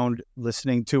around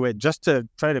listening to it just to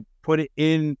try to put it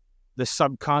in the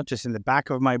subconscious, in the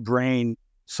back of my brain,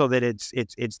 so that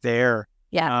it's there.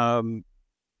 Yeah.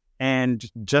 And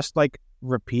just like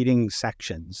repeating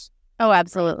sections. Oh,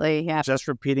 absolutely. Right? Yeah. Just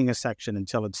repeating a section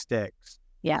until it sticks.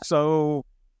 Yeah. So,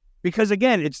 because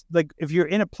again, it's like if you're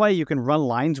in a play, you can run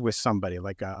lines with somebody,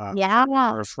 like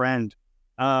or a friend.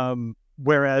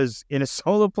 Whereas in a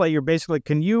solo play, you're basically,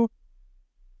 can you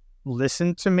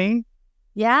listen to me?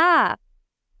 Yeah.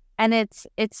 And it's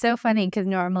so funny because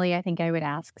normally I think I would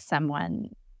ask someone,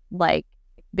 like,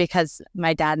 because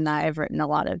my dad and I have written a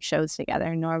lot of shows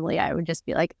together. Normally I would just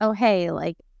be like, oh, hey,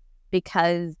 like,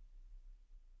 because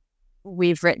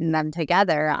we've written them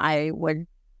together, I would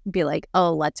be like,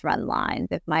 oh, let's run lines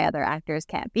if my other actors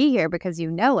can't be here because you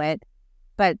know it.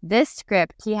 But this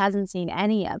script, he hasn't seen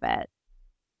any of it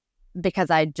because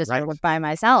I just wrote it by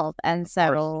myself. And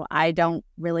so I don't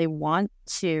really want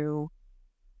to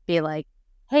be like,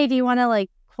 hey, do you want to, like,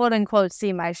 quote unquote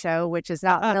see my show, which is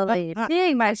not really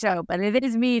seeing my show, but it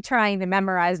is me trying to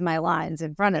memorize my lines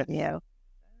in front of you.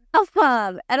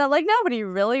 And I'm like, nobody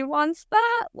really wants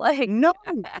that. Like, no,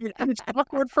 and it's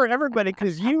awkward for everybody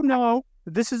because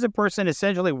this is a person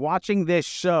essentially watching this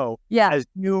show as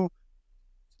you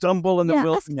stumble in the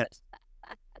wilderness.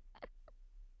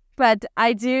 But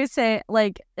I do say,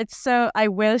 like, I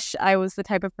wish I was the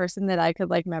type of person that I could,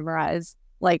 like, memorize,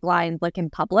 like, lines, like, in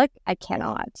public. I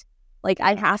cannot. Like,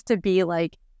 I have to be,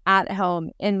 like, at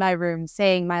home in my room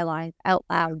saying my lines out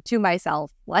loud to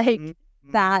myself. Like,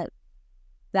 that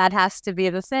has to be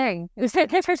the thing.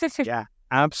 Yeah,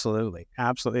 absolutely.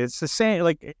 Absolutely. It's the same,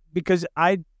 like, because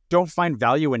I don't find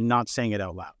value in not saying it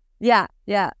out loud. Yeah,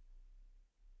 yeah.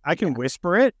 I can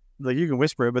whisper it. Like, you can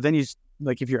whisper it, but then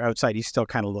if you're outside, you still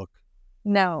kind of look.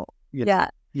 No.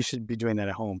 You should be doing that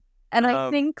at home. And I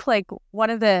think, like, one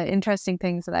of the interesting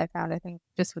things that I found, I think,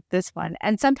 just with this one,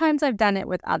 and sometimes I've done it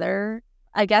with other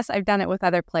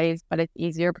plays, but it's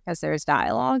easier because there's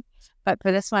dialogue. But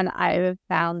for this one, I've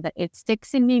found that it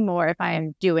sticks in me more if I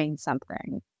am doing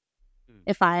something.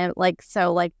 If I am, like,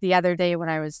 so, like, the other day when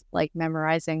I was, like,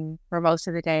 memorizing for most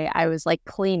of the day, I was, like,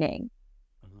 cleaning.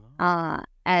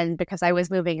 And because I was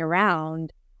moving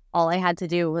around, all I had to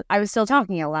do was, I was still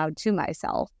talking aloud to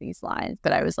myself, these lines,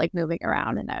 but I was, like, moving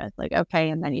around, and I was like, okay,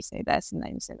 and then you say this, and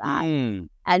then you say that.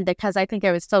 And because I think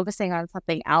I was focusing on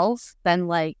something else, then,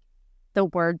 like, the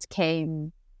words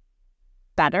came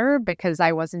better because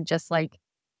I wasn't just, like,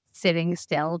 sitting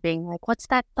still being like, what's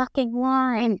that fucking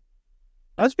line?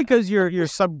 That's because you're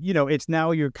it's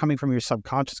now you're coming from your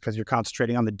subconscious because you're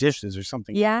concentrating on the dishes or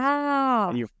something. Yeah.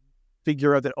 And you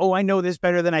figure out that, oh, I know this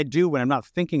better than I do when I'm not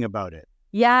thinking about it.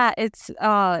 Yeah, it's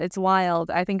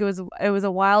wild. I think it was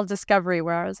a wild discovery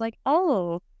where I was like,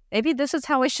 oh, maybe this is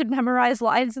how I should memorize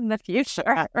lines in the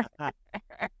future.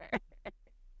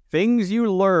 Things you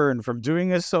learn from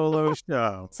doing a solo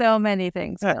show. So many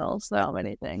things, Phil. So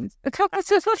many things.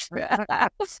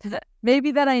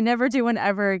 Maybe that I never do one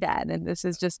ever again, and this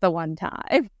is just the one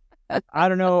time. I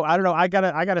don't know. I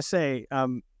gotta say,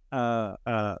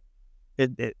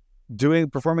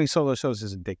 performing solo shows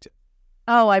is addictive.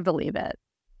 Oh, I believe it.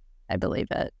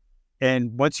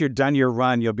 And once you're done your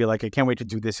run, you'll be like, I can't wait to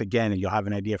do this again, and you'll have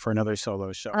an idea for another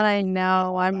solo show. I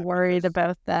know. I'm worried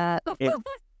about that.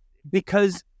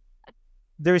 Because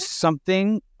there's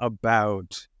something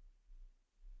about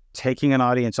taking an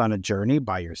audience on a journey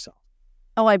by yourself.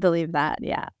 Oh, I believe that.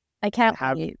 Yeah. I can't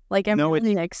wait. Like, I'm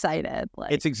really excited.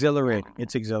 Like, it's exhilarating. Yeah.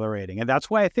 It's exhilarating. And that's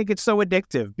why I think it's so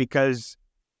addictive, because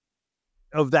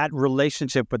of that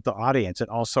relationship with the audience. And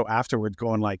also afterwards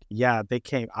going like, yeah, they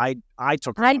came. I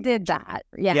did that.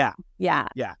 Yeah.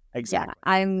 Exactly. Yeah.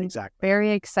 I'm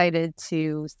very excited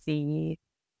to see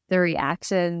the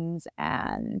reactions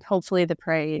and hopefully the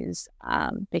praise,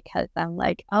 because I'm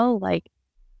like, oh, like,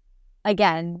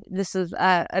 again, this is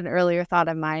an earlier thought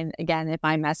of mine. Again, if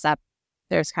I mess up,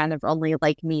 there's kind of only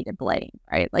like me to blame,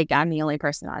 right? Like, I'm the only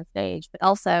person on stage. But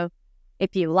also,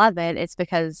 if you love it, it's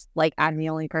because like I'm the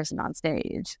only person on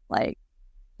stage. Like,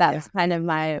 that's kind of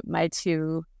my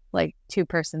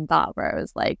two-person thought, where I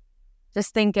was like,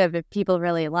 just think of, if people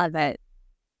really love it,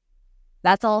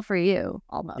 that's all for you,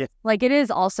 almost. Yeah. Like, it is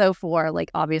also for,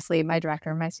 like, obviously my director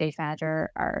and my stage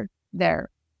manager they're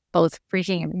both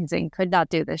freaking amazing. Could not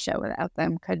do this show without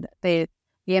them. The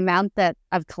amount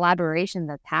of collaboration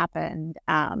that's happened,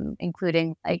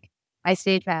 including like my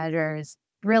stage manager is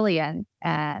brilliant,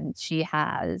 and she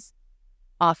has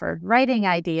offered writing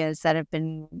ideas that have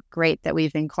been great that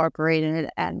we've incorporated,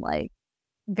 and like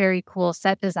very cool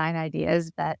set design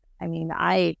ideas that, I mean,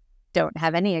 I don't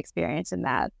have any experience in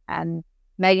that, and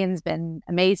Megan's been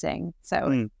amazing.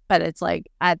 So, but it's like,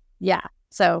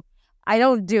 so I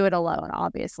don't do it alone,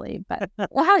 obviously, but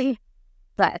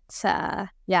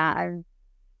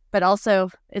but also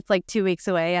it's like 2 weeks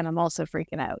away, and I'm also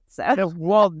freaking out. So,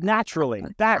 well, naturally,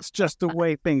 that's just the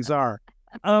way things are.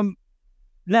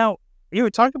 Now you were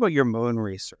talking about your moon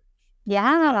research,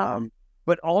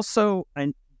 but also,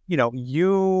 and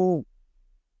you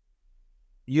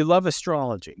love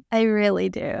astrology. I really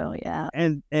do, yeah.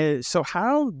 And so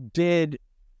how did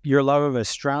your love of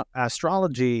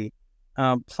astrology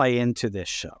play into this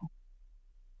show?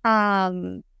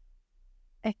 I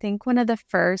think one of the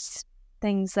first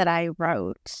things that I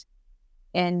wrote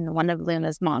in one of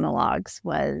Luna's monologues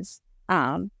was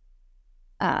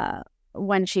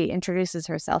when she introduces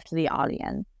herself to the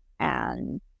audience,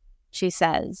 and she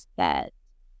says that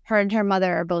her and her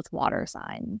mother are both water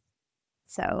signs.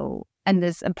 So, and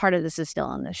part of this is still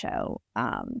on the show,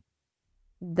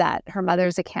 that her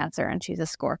mother's a Cancer and she's a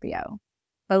Scorpio.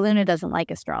 But Luna doesn't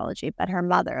like astrology, but her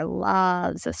mother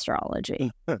loves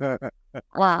astrology,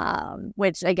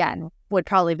 which again would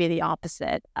probably be the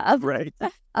opposite of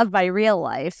my real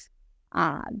life.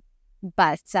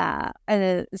 But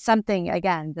something,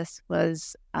 again, this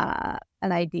was an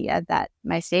idea that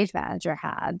my stage manager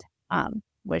had,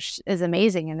 which is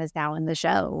amazing and is now in the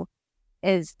show,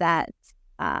 is that,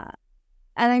 and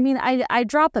I mean, I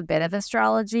drop a bit of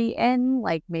astrology in,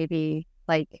 like maybe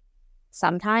like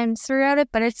sometimes throughout it,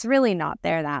 but it's really not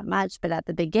there that much. But at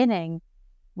the beginning,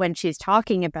 when she's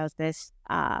talking about this,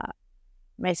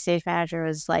 my stage manager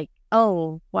was like,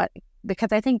 oh, what?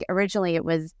 Because I think originally it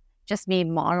was just me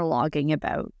monologuing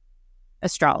about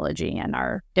astrology and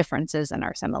our differences and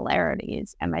our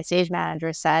similarities. And my stage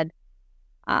manager said,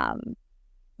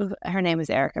 her name is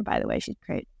Erica, by the way, she's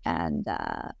great. And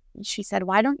she said,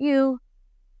 why don't you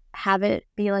have it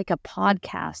be like a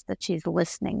podcast that she's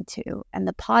listening to? And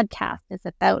the podcast is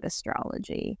about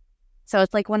astrology. So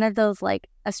it's like one of those like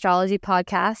astrology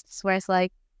podcasts where it's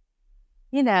like,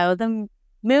 the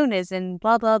moon is in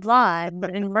blah, blah, blah,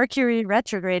 and Mercury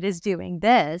retrograde is doing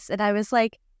this. And I was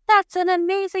like, that's an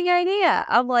amazing idea.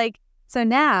 I'm like, so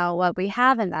now what we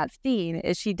have in that scene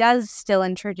is she does still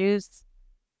introduce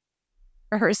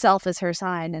herself as her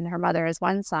sign and her mother as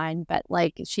one sign, but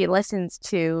like she listens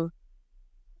to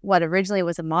what originally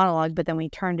was a monologue, but then we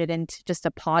turned it into just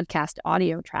a podcast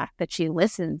audio track that she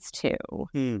listens to.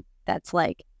 That's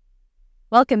like,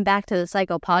 welcome back to the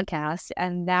Cycle podcast,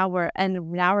 and now we're going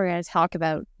to talk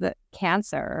about the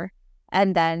Cancer,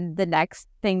 and then the next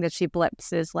thing that she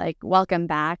blips is like, welcome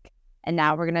back, and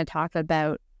now we're going to talk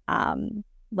about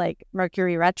like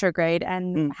Mercury retrograde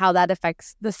and how that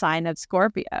affects the sign of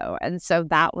Scorpio. And so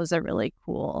that was a really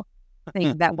cool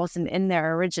thing that wasn't in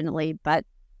there originally, but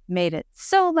made it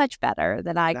so much better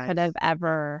than I could have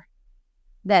ever.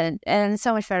 And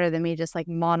so much better than me just like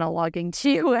monologuing to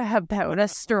you about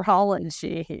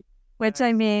astrology. which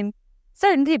I mean,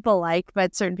 certain people like,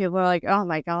 but certain people are like, oh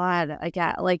my God,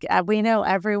 we know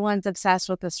everyone's obsessed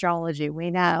with astrology. We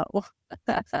know.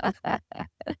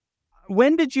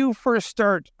 When did you first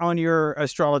start on your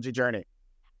astrology journey?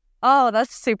 Oh,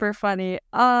 that's super funny.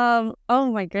 Oh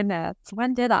my goodness.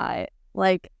 When did I?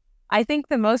 I think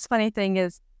the most funny thing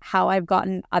is how I've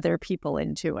gotten other people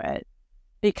into it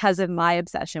because of my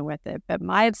obsession with it. But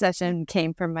my obsession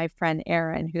came from my friend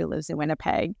Erin, who lives in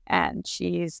Winnipeg, and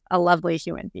she's a lovely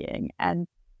human being. And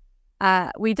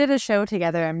we did a show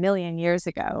together a million years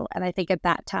ago. And I think at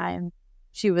that time,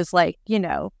 she was like,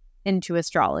 into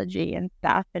astrology and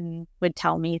stuff and would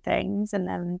tell me things. And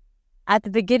then at the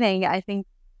beginning, I think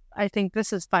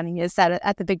this is funny, is that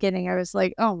at the beginning I was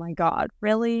like, oh my God,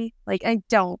 really? I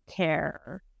don't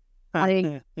care.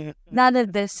 None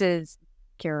of this is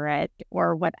accurate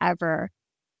or whatever.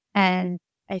 And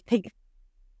I think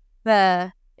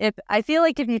I feel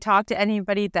like if you talk to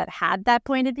anybody that had that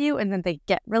point of view and then they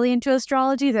get really into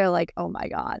astrology, they're like, oh my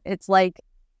God, it's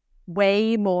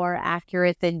way more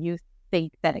accurate than you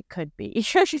think that it could be.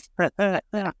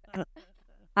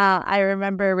 I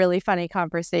remember a really funny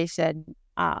conversation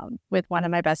with one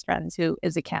of my best friends who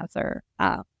is a Cancer.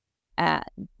 And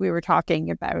we were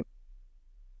talking about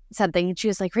something, and she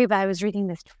was like, Reba, I was reading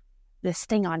this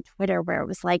thing on Twitter where it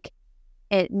was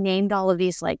it named all of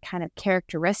these kind of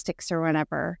characteristics or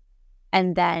whatever.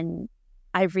 And then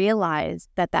I realized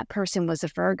that person was a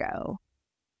Virgo.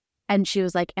 And she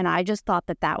was like, and I just thought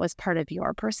that was part of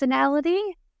your personality.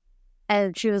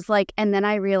 And she was like, and then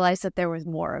I realized that there was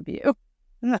more of you.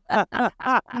 And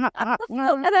I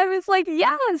was like,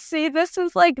 yeah, see, this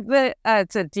is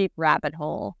it's a deep rabbit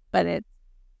hole, but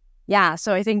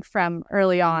so I think from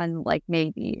early on,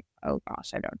 maybe, oh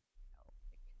gosh, I don't know,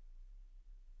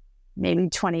 maybe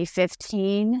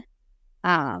 2015,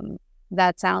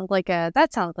 that sounds like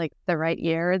the right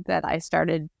year that I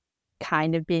started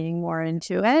kind of being more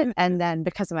into it. And then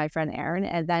because of my friend Erin,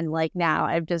 and then now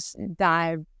I've just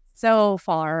dived so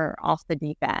far off the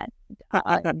deep end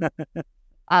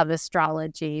of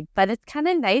astrology. But it's kind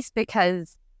of nice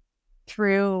because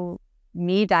through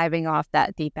me diving off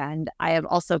that deep end, I have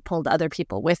also pulled other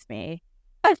people with me.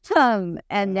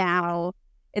 And now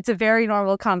it's a very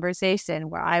normal conversation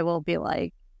where I will be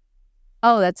like,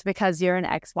 oh, that's because you're an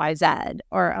XYZ,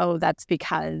 or oh, that's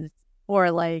because, or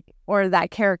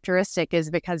that characteristic is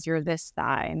because you're this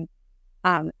sign.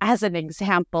 As an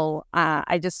example,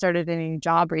 I just started a new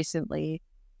job recently,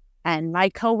 and my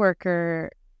coworker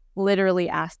literally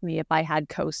asked me if I had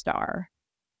CoStar,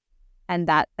 and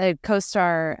that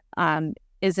CoStar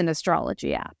is an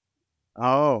astrology app.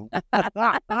 Oh.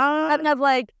 And I'm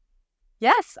like,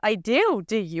 yes, I do.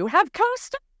 Do you have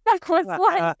CoStar? That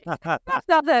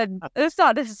was it's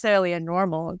not necessarily a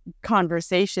normal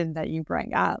conversation that you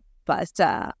bring up, but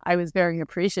I was very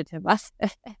appreciative of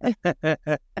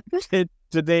it.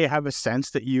 Did they have a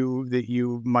sense that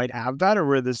you might have that, or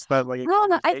were this that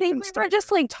No, I think we were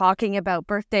just talking about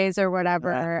birthdays or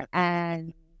whatever,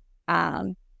 and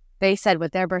they said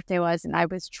what their birthday was, and I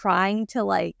was trying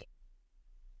to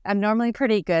I'm normally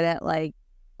pretty good at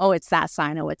oh, it's that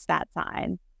sign, oh, it's that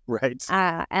sign. Right.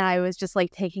 And I was just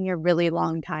like taking a really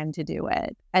long time to do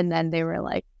it. And then they were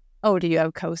like, oh, do you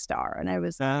have CoStar? And I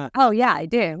was like, oh, yeah, I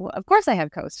do. Well, of course I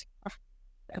have CoStar.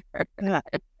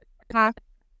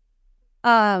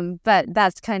 But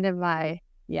that's kind of my,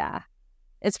 yeah.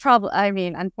 It's probably, I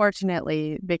mean,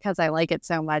 unfortunately, because I like it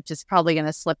so much, it's probably going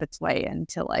to slip its way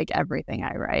into like everything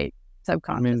I write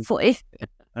subconsciously.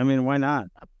 I mean, why not?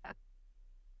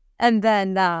 And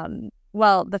then,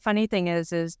 well, the funny thing is,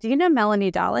 do you know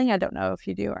Melanie Darling? I don't know if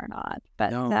you do or not,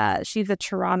 but no. She's a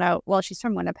Toronto, well, she's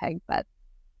from Winnipeg, but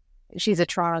she's a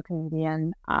Toronto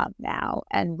comedian now.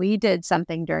 And we did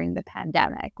something during the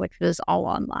pandemic, which was all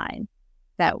online,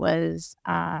 that was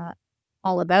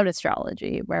all about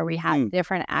astrology, where we had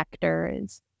different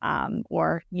actors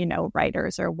or, you know,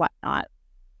 writers or whatnot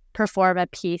perform a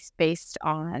piece based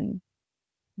on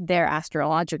their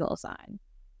astrological sign.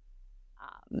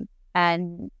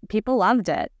 And people loved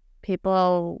it.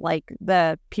 People, like,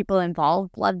 the people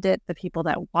involved loved it. The people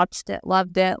that watched it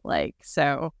loved it. Like,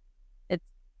 so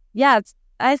it's,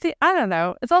 I don't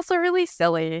know. It's also really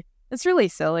silly. It's really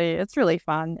silly. It's really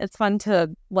fun. It's fun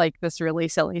to like this really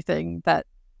silly thing that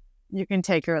you can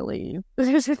take or leave.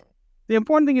 The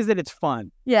important thing is that it's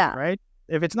fun. Yeah. Right?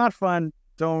 If it's not fun,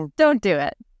 don't do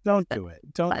it. Don't do it.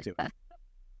 Don't do it.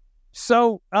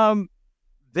 So,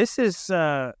 this is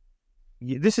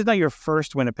not your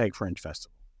first Winnipeg Fringe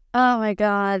Festival. Oh my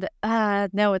God.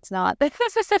 No, it's not. But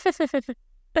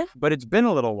it's been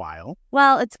a little while.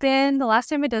 Well, the last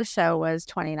time I did a show was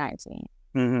 2019.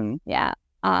 Mm-hmm. Yeah.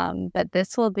 But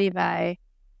this will be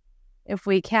if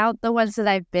we count the ones that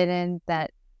I've been in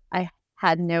that I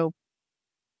had no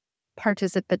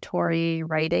participatory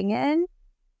writing in,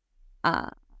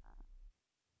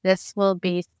 this will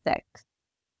be 6.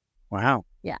 Wow.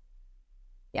 Yeah.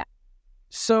 Yeah.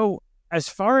 So as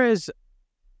far as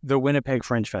the Winnipeg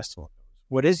Fringe Festival goes,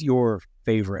 what is your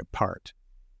favorite part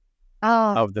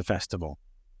of the festival?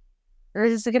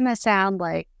 This is gonna sound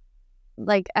like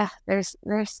there's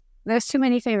too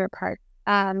many favorite parts.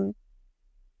 The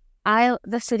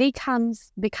city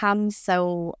becomes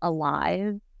so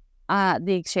alive.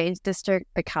 The Exchange District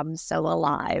becomes so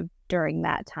alive during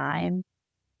that time.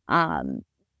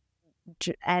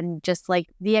 And just like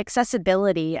the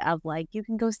accessibility of like, you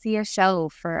can go see a show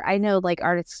for, I know like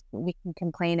artists, we can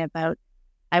complain about,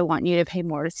 I want you to pay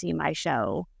more to see my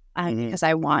show because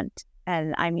I want,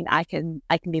 and I mean, I can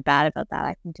be bad about that.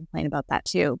 I can complain about that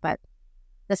too. But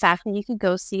the fact that you could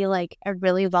go see like a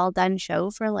really well done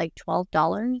show for like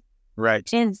 $12,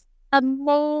 right, is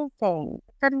amazing.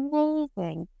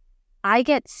 Amazing. I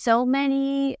get so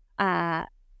many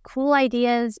cool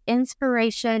ideas,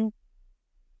 inspiration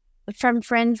from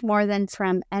Fringe more than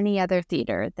from any other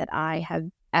theater that I have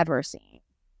ever seen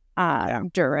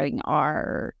during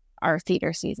our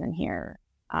theater season here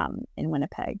in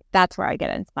Winnipeg. That's where I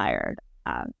get inspired,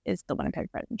 is the Winnipeg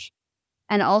Fringe.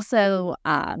 And also,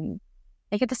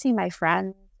 I get to see my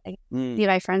friends. I get to see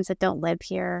my friends that don't live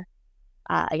here.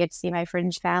 I get to see my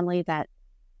Fringe family that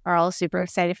are all super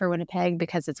excited for Winnipeg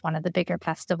because it's one of the bigger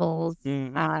festivals.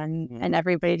 And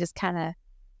everybody just kind of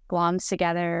gloms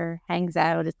together, hangs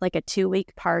out. It's like a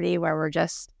 2-week party where we're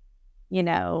just,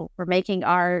 we're making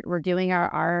art, we're doing our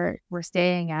art, we're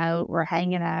staying out, we're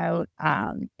hanging out.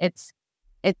 It's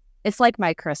like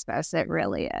my Christmas. It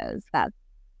really is. That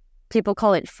people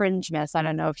call it Fringe Miss. I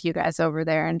don't know if you guys over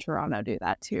there in Toronto do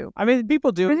that too. I mean,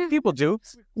 people do. People do.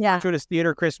 Yeah. Sort of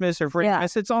theater Christmas or Fringe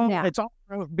Miss. It's all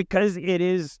because it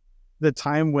is the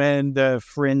time when the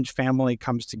Fringe family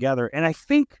comes together. And I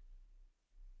think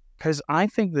there's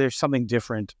something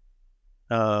different.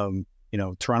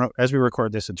 Toronto, as we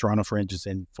record this, the Toronto Fringe is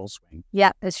in full swing.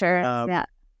 Yeah, it's sure.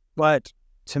 But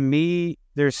to me,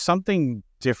 there's something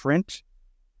different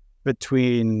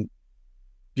between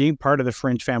being part of the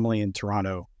Fringe family in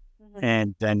Toronto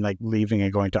and then like leaving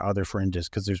and going to other fringes,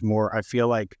 because there's more. I feel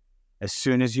like as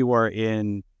soon as you are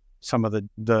in some of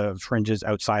the fringes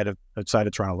outside of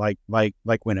Toronto,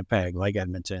 like Winnipeg, like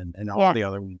Edmonton, and all the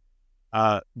other ones,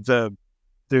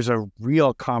 there's a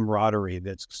real camaraderie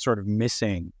that's sort of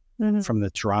missing from the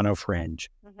Toronto Fringe.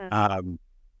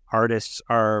 Artists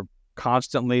are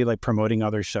constantly like promoting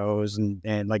other shows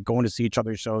and like going to see each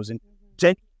other's shows and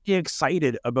genuinely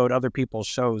excited about other people's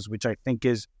shows, which I think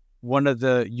is one of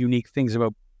the unique things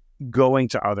about going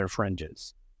to other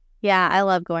fringes. Yeah, I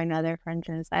love going to other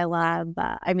fringes. I love,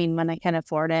 when I can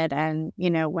afford it, and,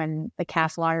 when the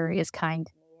cast lottery is kind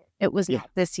to me. It was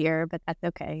not this year, but that's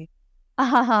okay.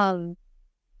 And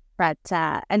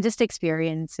just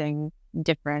experiencing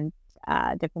different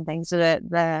things. So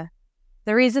the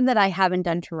reason that I haven't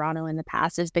done Toronto in the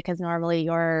past is because normally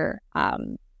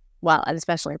and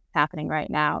especially what's happening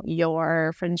right now,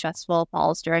 your Fringe Festival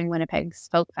falls during Winnipeg's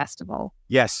Folk Festival.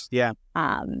 Yes, yeah.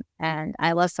 And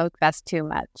I love Folk Fest too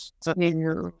much. So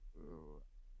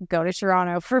go to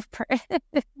Toronto for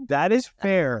That is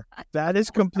fair. That is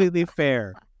completely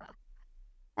fair.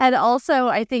 And also,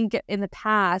 I think in the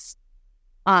past,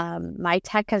 my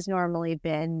tech has normally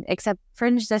been, except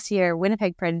Fringe this year,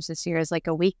 Winnipeg Fringe this year is like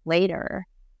a week later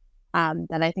than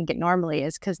I think it normally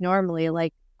is, because normally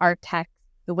like our tech,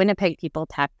 the Winnipeg people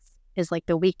text is like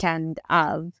the weekend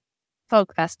of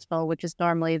Folk Festival, which is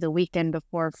normally the weekend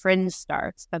before Fringe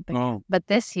starts. But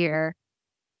this year,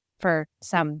 for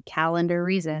some calendar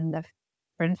reason, the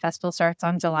Fringe Festival starts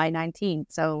on July 19th.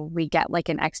 So we get like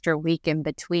an extra week in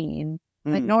between.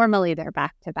 But normally they're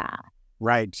back to back.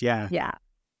 Right, yeah. Yeah.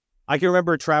 I can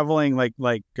remember traveling like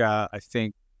I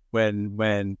think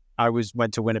when I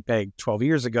went to Winnipeg 12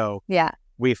 years ago. Yeah.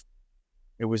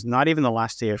 It was not even the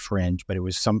last day of Fringe, but it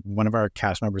was one of our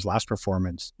cast members' last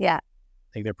performance. Yeah. I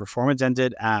think their performance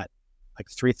ended at like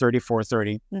 3:30,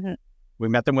 4:30. We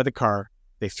met them with a car.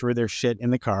 They threw their shit in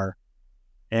the car,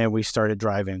 and we started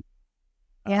driving.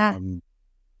 Yeah.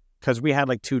 Because we had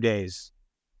like 2 days.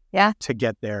 Yeah. To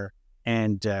get there,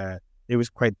 and it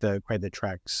was quite the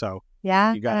trek. So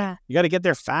yeah, you got to get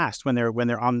there fast when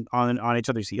they're on each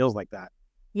other's heels like that.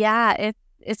 Yeah,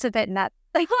 it's a bit nuts.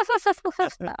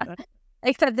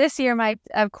 Except this year might,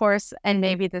 of course, and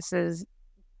maybe this is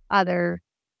other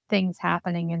things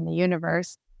happening in the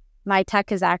universe. my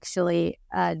tech is actually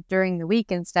during the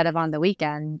week instead of on the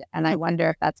weekend. And I wonder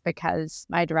if that's because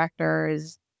my director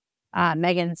is,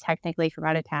 Megan's technically from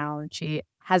out of town. She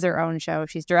has her own show.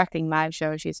 She's directing my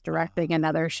show. She's directing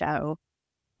another show.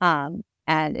 And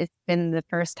it's been the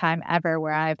first time ever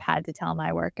where I've had to tell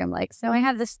my work, I'm like, so I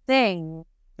have this thing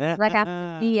like I have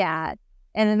to be at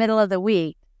in the middle of the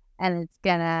week, and it's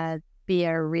gonna be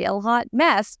a real hot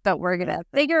mess, but we're gonna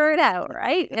figure it out,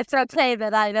 right? It's not saying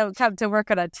that I don't come to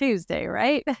work on a Tuesday,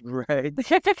 right? Right.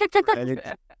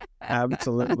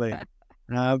 Absolutely.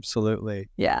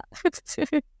 Yeah.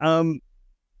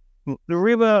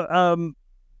 Reba,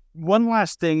 one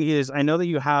last thing is, I know that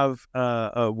you have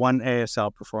one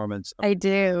ASL performance. I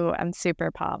do. I'm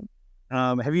super pumped.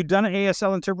 Have you done an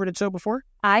ASL interpreted show before?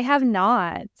 I have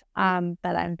not,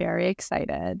 but I'm very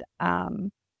excited. I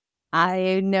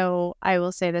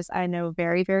will say this, I know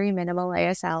very, very minimal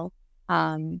ASL.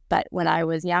 But when I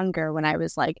was younger, when I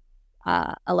was like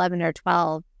 11 or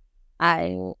 12,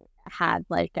 I had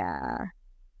like a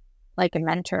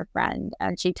mentor friend,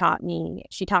 and she taught me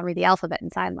the alphabet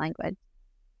in sign language.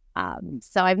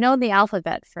 So I've known the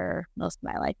alphabet for most of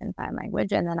my life in sign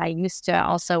language. And then I used to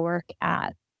also work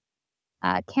at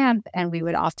camp, and we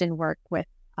would often work with,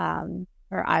 or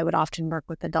I would often work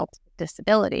with adults with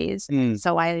disabilities.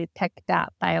 So I picked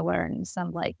up, I learned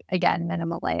some, like, again,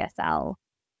 minimal ASL.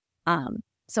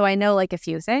 So I know like a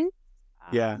few things.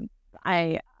 Yeah.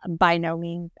 I by no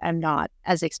means am not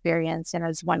as experienced and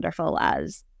as wonderful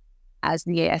as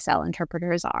the ASL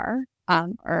interpreters are,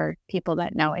 or people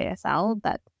that know ASL,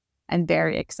 but I'm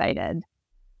very excited.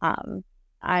 I'm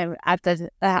at the,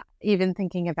 even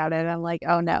thinking about it, I'm like,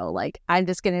 oh no, like I'm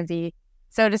just going to be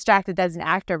so distracted as an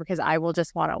actor because I will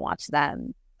just want to watch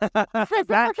them.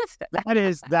 that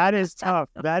is tough.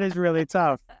 That is really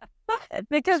tough.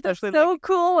 Because especially it's so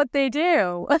cool what they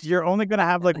do. You're only going to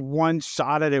have like one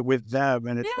shot at it with them,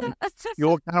 and it's like,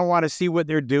 you'll kind of want to see what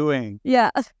they're doing.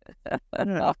 Yeah.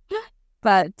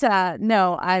 But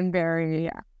no, I'm very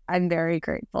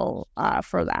grateful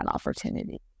for that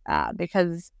opportunity,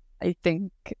 because I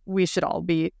think we should all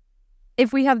be,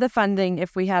 if we have the funding,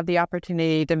 if we have the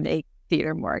opportunity to make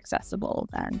theater more accessible,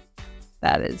 then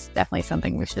that is definitely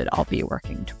something we should all be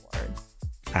working towards.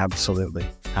 Absolutely.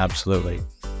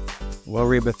 Well,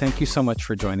 Reba, thank you so much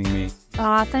for joining me.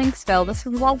 Thanks, Phil. This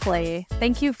was lovely.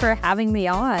 Thank you for having me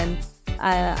on.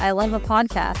 I love a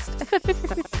podcast.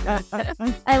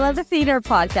 I love a theater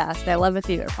podcast.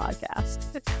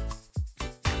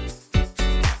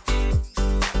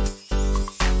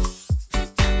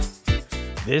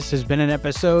 This has been an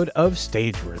episode of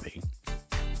Stageworthy.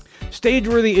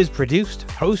 Stageworthy is produced,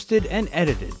 hosted, and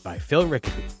edited by Phil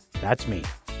Rickaby. That's me.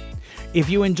 If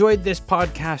you enjoyed this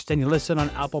podcast and you listen on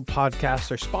Apple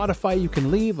Podcasts or Spotify, you can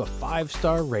leave a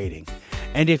 5-star rating.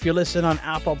 And if you listen on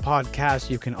Apple Podcasts,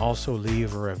 you can also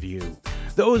leave a review.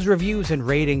 Those reviews and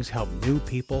ratings help new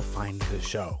people find the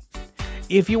show.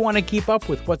 If you want to keep up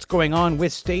with what's going on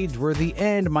with Stageworthy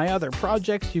and my other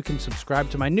projects, you can subscribe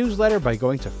to my newsletter by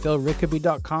going to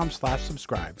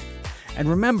philrickaby.com/subscribe. And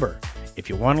remember, if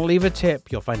you want to leave a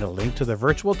tip, you'll find a link to the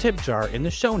virtual tip jar in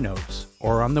the show notes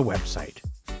or on the website.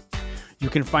 You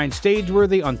can find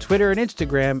Stageworthy on Twitter and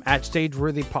Instagram at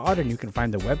StageworthyPod, and you can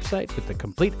find the website with the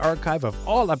complete archive of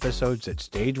all episodes at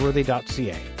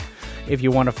stageworthy.ca. If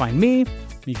you want to find me,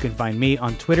 you can find me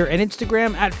on Twitter and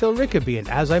Instagram at Phil Rickaby, and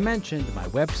as I mentioned, my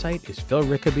website is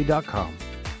philrickaby.com.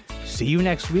 See you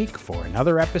next week for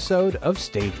another episode of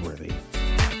Stageworthy.